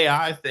whole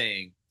AI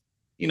thing,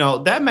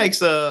 that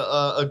makes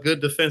a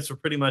good defense for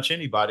pretty much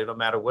anybody, no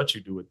matter what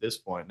you do at this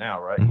point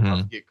now, right? Mm-hmm. You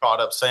don't get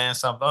caught up saying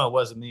something, oh, it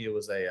wasn't me, it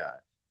was AI.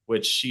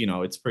 Which,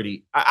 it's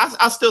pretty,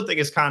 I still think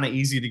it's kind of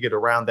easy to get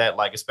around that,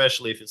 like,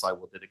 especially if it's like,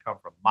 well, did it come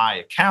from my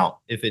account?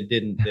 If it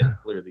didn't, then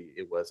clearly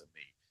it wasn't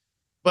me.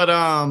 But,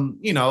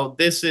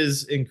 this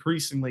is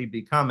increasingly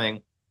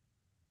becoming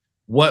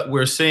what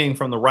we're seeing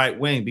from the right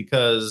wing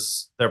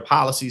because their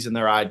policies and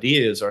their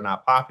ideas are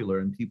not popular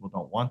and people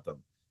don't want them.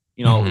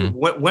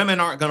 Women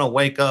aren't going to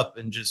wake up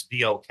and just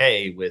be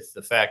okay with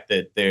the fact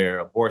that their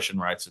abortion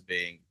rights are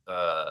being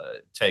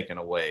taken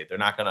away. They're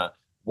not going to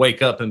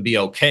wake up and be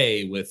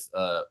okay with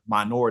a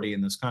minority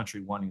in this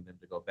country wanting them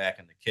to go back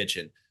in the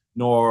kitchen,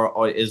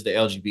 nor is the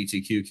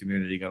LGBTQ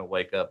community going to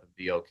wake up and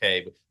be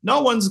okay. But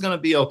no one's going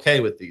to be okay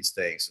with these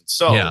things. And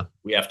so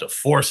we have to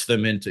force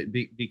them into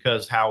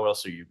because how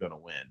else are you going to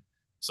win?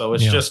 So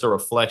it's just a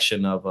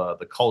reflection of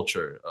the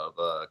culture of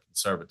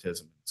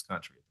conservatism in this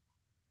country.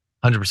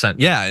 100%.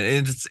 Yeah,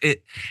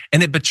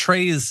 it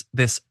betrays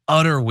this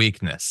utter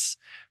weakness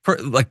for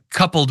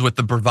coupled with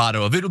the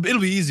bravado of it'll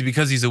be easy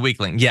because he's a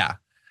weakling. Yeah.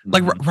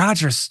 Like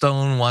Roger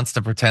Stone wants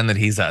to pretend that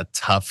he's a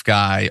tough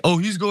guy. Oh,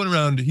 he's going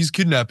around, he's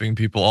kidnapping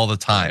people all the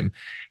time.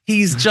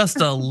 He's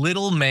just a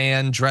little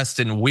man dressed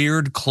in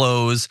weird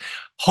clothes,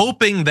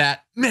 hoping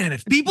that, man,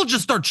 if people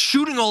just start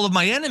shooting all of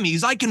my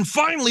enemies, I can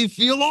finally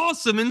feel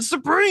awesome and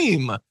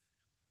supreme.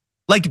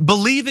 Like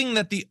believing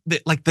that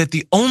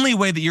the only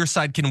way that your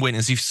side can win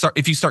is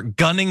if you start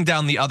gunning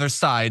down the other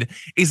side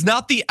is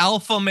not the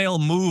alpha male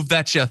move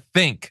that you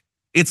think.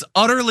 It's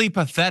utterly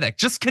pathetic.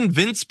 Just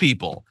convince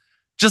people.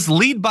 Just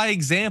lead by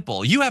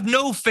example. You have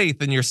no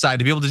faith in your side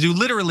to be able to do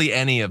literally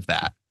any of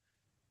that.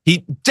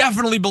 He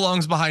definitely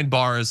belongs behind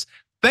bars.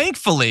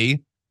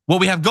 Thankfully, what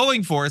we have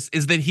going for us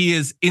is that he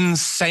is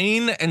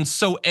insane and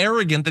so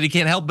arrogant that he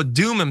can't help but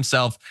doom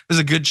himself. There's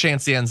a good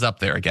chance he ends up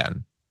there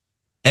again.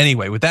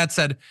 Anyway, with that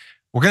said,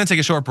 we're gonna take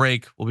a short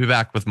break. We'll be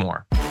back with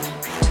more.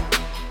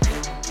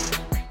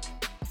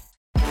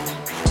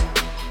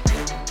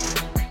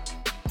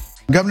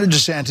 Governor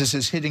DeSantis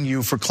is hitting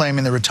you for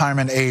claiming the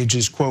retirement age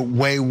is, quote,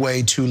 way,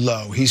 way too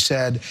low. He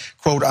said,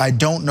 quote, I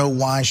don't know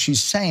why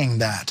she's saying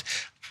that.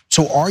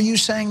 So are you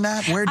saying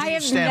that? Where do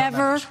you stand? I have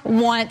never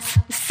once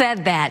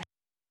said that.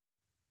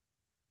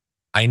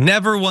 I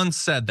never once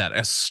said that.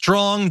 A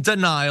strong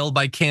denial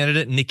by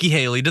candidate Nikki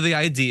Haley to the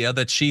idea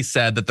that she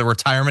said that the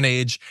retirement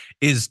age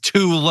is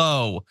too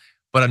low.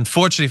 But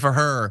unfortunately for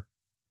her,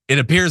 it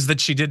appears that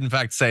she did in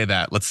fact say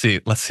that. Let's see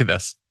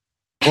this.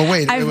 Well,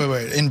 wait.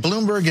 In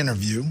Bloomberg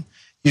interview,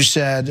 you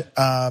said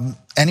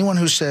anyone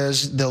who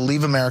says they'll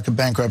leave America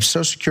bankrupt,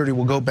 Social Security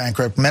will go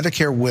bankrupt,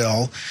 Medicare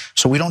will,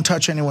 so we don't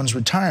touch anyone's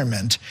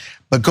retirement,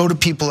 but go to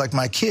people like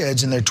my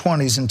kids in their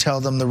 20s and tell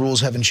them the rules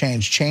haven't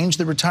changed. Change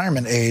the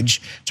retirement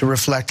age to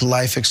reflect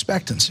life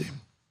expectancy.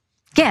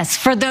 Yes,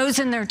 for those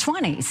in their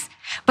 20s.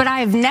 But I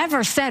have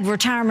never said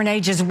retirement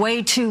age is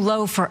way too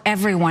low for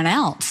everyone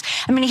else.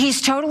 I mean,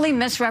 he's totally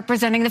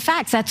misrepresenting the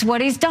facts. That's what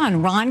he's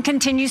done. Ron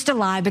continues to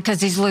lie because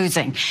he's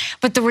losing.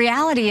 But the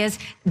reality is,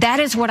 that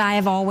is what I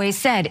have always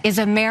said, is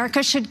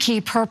America should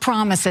keep her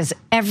promises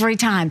every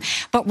time.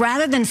 But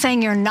rather than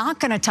saying you're not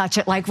going to touch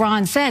it like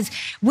Ron says,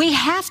 we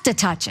have to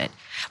touch it.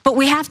 But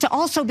we have to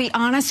also be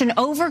honest and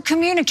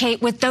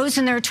over-communicate with those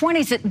in their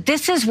 20s that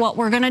this is what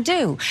we're going to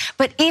do.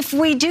 But if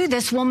we do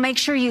this, we'll make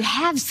sure you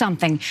have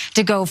something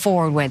to go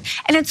forward with.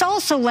 And it's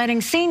also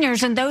letting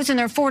seniors and those in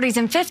their 40s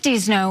and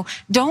 50s know,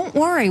 don't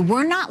worry,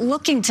 we're not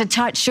looking to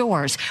touch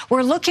yours.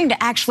 We're looking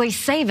to actually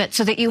save it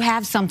so that you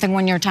have something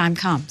when your time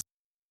comes.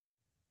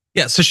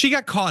 Yeah, so she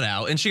got caught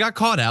out, and she got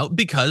caught out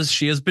because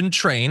she has been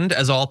trained,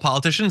 as all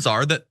politicians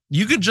are, that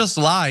you could just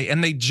lie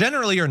and they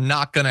generally are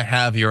not gonna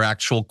have your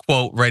actual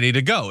quote ready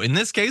to go. In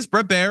this case,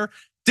 Bret Baier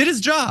did his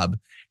job.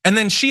 And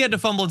then she had to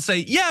fumble and say,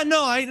 yeah,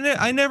 no,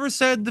 I never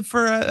said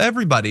for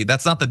everybody.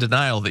 That's not the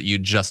denial that you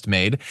just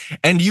made.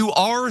 And you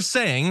are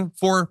saying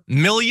for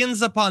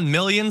millions upon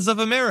millions of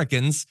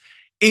Americans,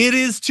 it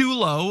is too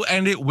low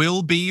and it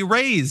will be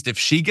raised. If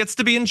she gets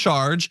to be in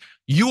charge,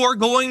 you are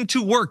going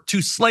to work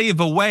to slave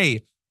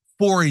away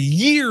for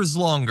years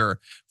longer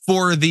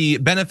for the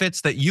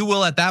benefits that you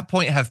will at that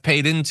point have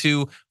paid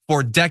into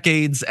for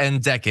decades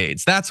and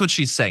decades. That's what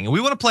she's saying. And we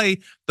want to play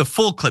the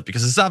full clip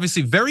because it's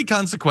obviously very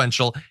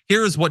consequential.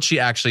 Here is what she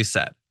actually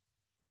said.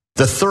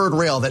 The third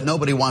rail that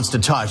nobody wants to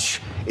touch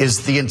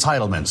is the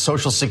entitlements,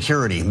 Social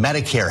Security,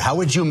 Medicare. How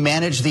would you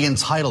manage the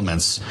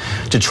entitlements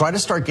to try to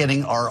start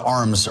getting our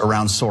arms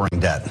around soaring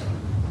debt?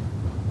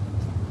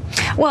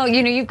 Well,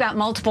 you've got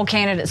multiple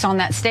candidates on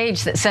that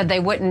stage that said they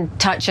wouldn't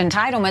touch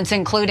entitlements,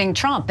 including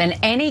Trump. And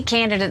any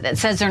candidate that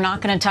says they're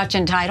not going to touch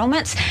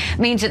entitlements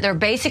means that they're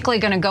basically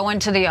going to go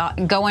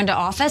into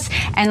office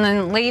and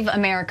then leave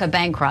America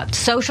bankrupt.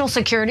 Social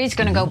Security is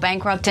going to go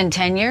bankrupt in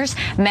 10 years.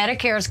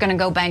 Medicare is going to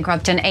go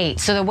bankrupt in 8.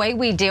 So the way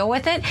we deal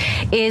with it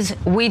is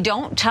we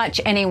don't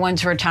touch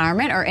anyone's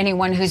retirement or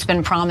anyone who's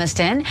been promised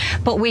in,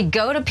 but we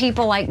go to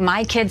people like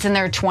my kids in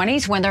their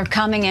 20s when they're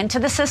coming into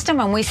the system,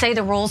 and we say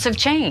the rules have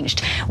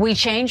changed. We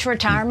change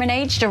retirement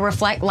age to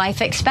reflect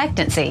life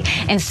expectancy.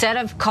 Instead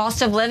of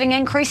cost of living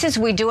increases,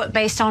 we do it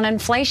based on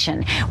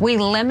inflation. We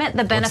limit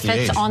the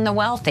benefits on the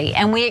wealthy,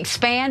 and we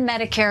expand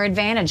Medicare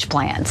Advantage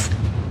plans.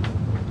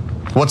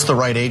 What's the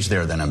right age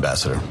there then,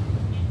 Ambassador?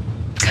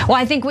 Well,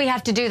 I think we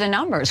have to do the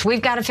numbers.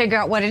 We've got to figure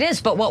out what it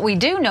is. But what we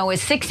do know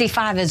is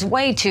 65 is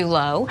way too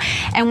low,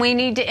 and we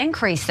need to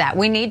increase that.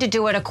 We need to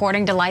do it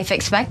according to life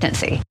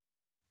expectancy.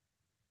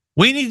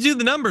 We need to do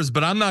the numbers,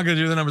 but I'm not going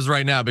to do the numbers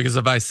right now because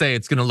if I say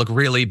it's going to look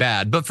really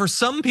bad. But for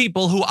some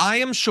people who I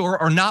am sure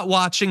are not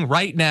watching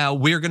right now,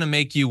 we're going to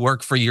make you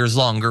work for years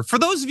longer. For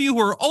those of you who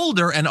are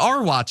older and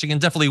are watching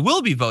and definitely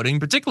will be voting,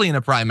 particularly in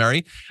a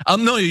primary,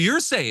 no, you're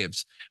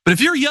saved. But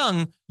if you're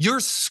young, you're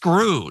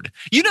screwed.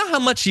 You know how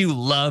much you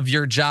love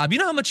your job. You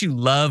know how much you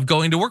love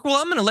going to work. Well,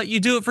 I'm going to let you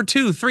do it for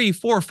 2, 3,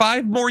 4,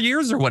 5 more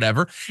years or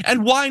whatever.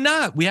 And why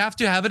not? We have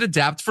to have it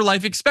adapt for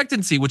life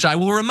expectancy, which I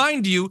will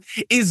remind you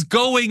is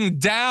going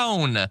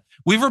down.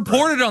 We've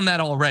reported on that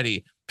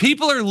already.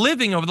 People are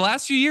living over the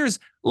last few years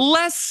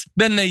less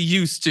than they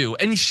used to.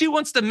 And she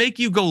wants to make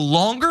you go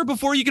longer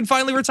before you can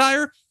finally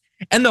retire.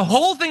 And the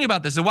whole thing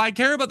about this and why I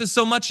care about this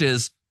so much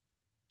is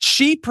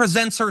she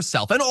presents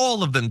herself, and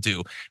all of them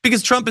do,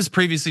 because Trump has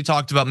previously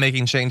talked about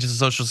making changes to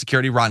Social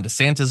Security. Ron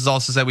DeSantis has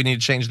also said we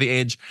need to change the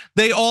age.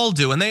 They all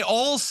do, and they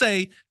all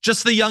say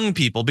just the young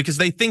people because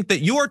they think that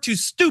you are too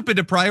stupid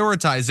to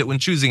prioritize it when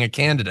choosing a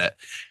candidate.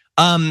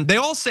 They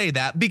all say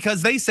that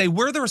because they say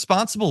we're the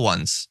responsible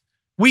ones.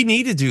 We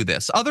need to do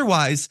this.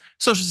 Otherwise,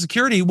 Social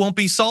Security won't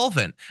be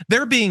solvent.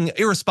 They're being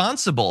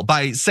irresponsible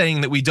by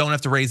saying that we don't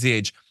have to raise the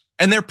age,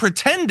 and they're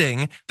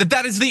pretending that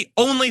that is the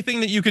only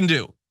thing that you can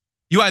do.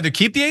 You either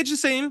keep the age the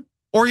same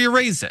or you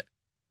raise it.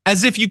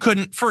 As if you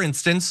couldn't, for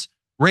instance,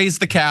 raise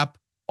the cap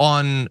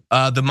on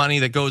the money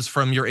that goes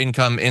from your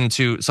income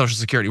into Social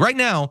Security. Right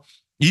now,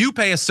 you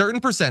pay a certain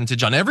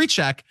percentage on every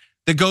check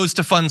that goes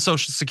to fund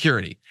Social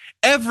Security.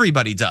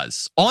 Everybody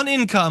does on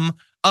income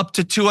up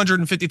to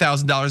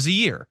 $250,000 a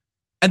year.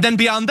 And then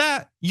beyond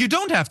that, you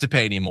don't have to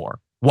pay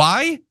anymore.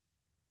 Why?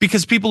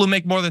 Because people who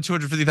make more than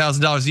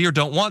 $250,000 a year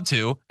don't want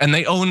to, and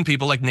they own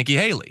people like Nikki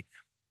Haley.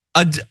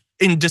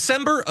 In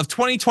December of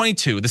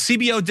 2022, the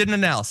CBO did an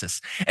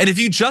analysis. And if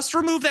you just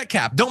remove that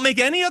cap, don't make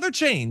any other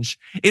change,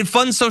 it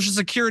funds Social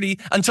Security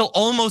until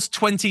almost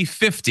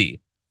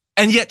 2050.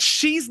 And yet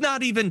she's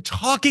not even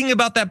talking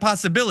about that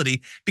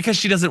possibility because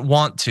she doesn't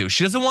want to.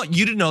 She doesn't want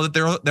you to know that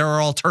there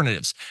are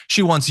alternatives.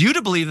 She wants you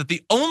to believe that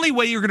the only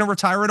way you're going to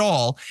retire at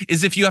all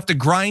is if you have to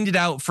grind it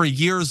out for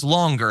years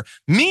longer.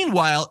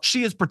 Meanwhile,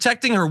 she is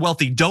protecting her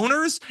wealthy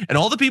donors and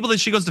all the people that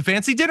she goes to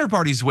fancy dinner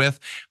parties with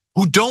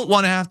who don't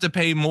want to have to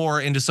pay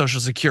more into Social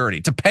Security,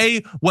 to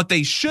pay what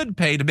they should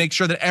pay to make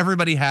sure that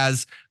everybody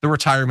has the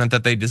retirement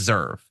that they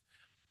deserve.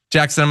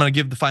 Jackson, I'm going to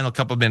give the final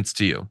couple of minutes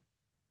to you.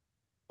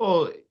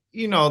 Well,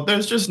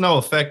 there's just no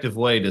effective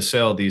way to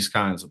sell these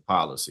kinds of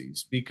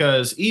policies,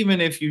 because even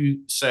if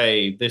you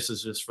say this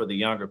is just for the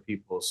younger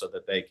people so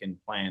that they can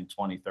plan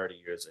 20, 30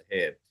 years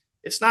ahead,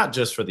 it's not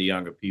just for the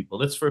younger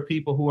people. It's for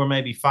people who are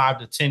maybe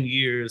 5 to 10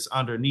 years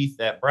underneath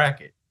that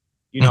bracket.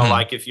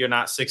 Like if you're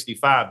not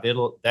 65,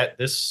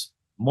 this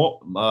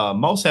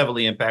most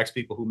heavily impacts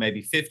people who may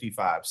be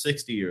 55,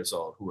 60 years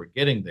old who are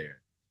getting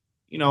there.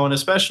 And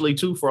especially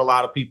too for a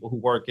lot of people who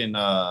work in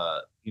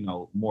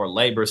more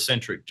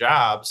labor-centric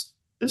jobs.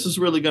 This is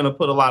really going to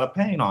put a lot of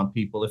pain on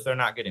people if they're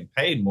not getting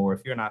paid more.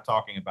 If you're not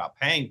talking about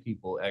paying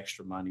people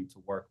extra money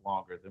to work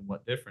longer, then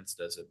what difference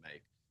does it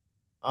make?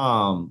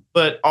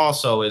 But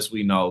also, as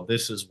we know,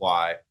 this is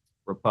why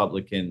the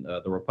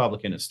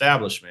Republican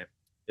establishment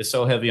is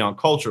so heavy on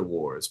culture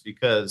wars,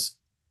 because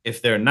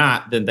if they're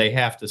not, then they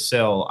have to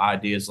sell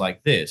ideas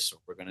like this.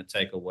 We're going to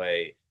take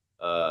away,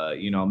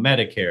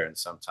 Medicare in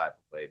some type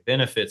of way.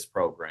 Benefits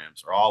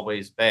programs are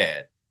always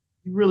bad.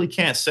 You really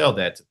can't sell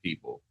that to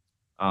people.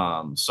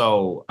 But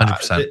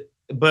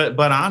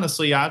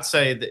honestly, I'd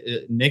say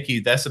that Nikki,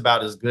 that's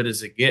about as good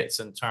as it gets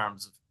in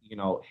terms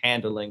of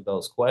handling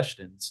those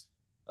questions.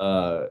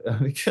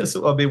 Because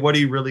what are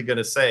you really going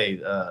to say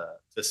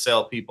to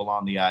sell people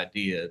on the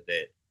idea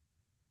that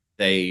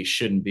they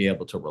shouldn't be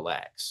able to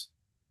relax?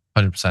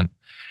 100%.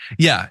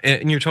 Yeah,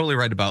 and you're totally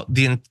right about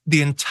the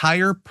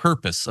entire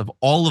purpose of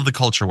all of the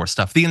culture war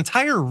stuff. The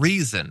entire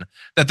reason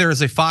that there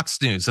is a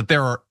Fox News, that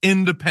there are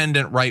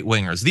independent right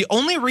wingers. The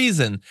only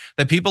reason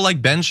that people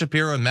like Ben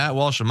Shapiro and Matt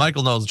Walsh and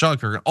Michael Knowles, Charlie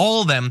Kirk,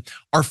 all of them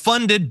are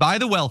funded by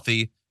the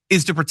wealthy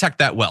is to protect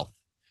that wealth.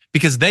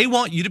 Because they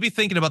want you to be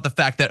thinking about the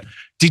fact that,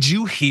 did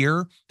you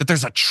hear that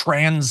there's a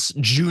trans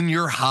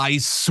junior high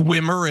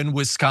swimmer in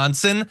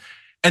Wisconsin?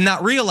 and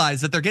not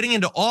realize that they're getting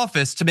into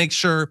office to make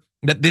sure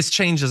that this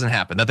change doesn't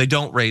happen, that they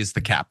don't raise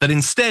the cap, that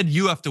instead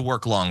you have to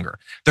work longer.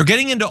 They're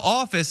getting into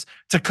office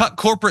to cut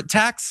corporate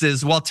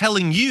taxes while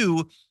telling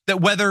you that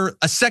whether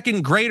a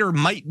second grader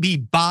might be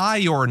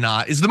bi or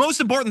not is the most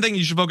important thing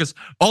you should focus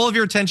all of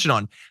your attention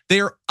on. They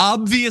are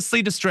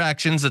obviously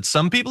distractions that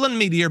some people in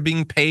media are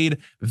being paid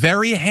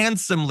very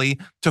handsomely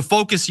to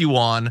focus you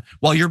on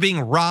while you're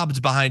being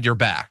robbed behind your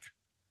back.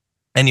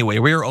 Anyway,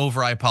 we're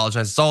over. I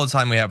apologize. It's all the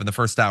time we have in the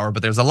first hour,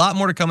 but there's a lot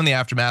more to come in the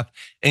aftermath,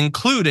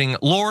 including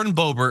Lauren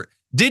Boebert.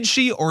 Did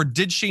she or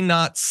did she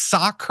not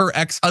sock her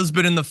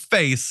ex-husband in the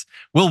face?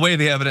 We'll weigh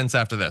the evidence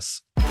after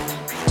this.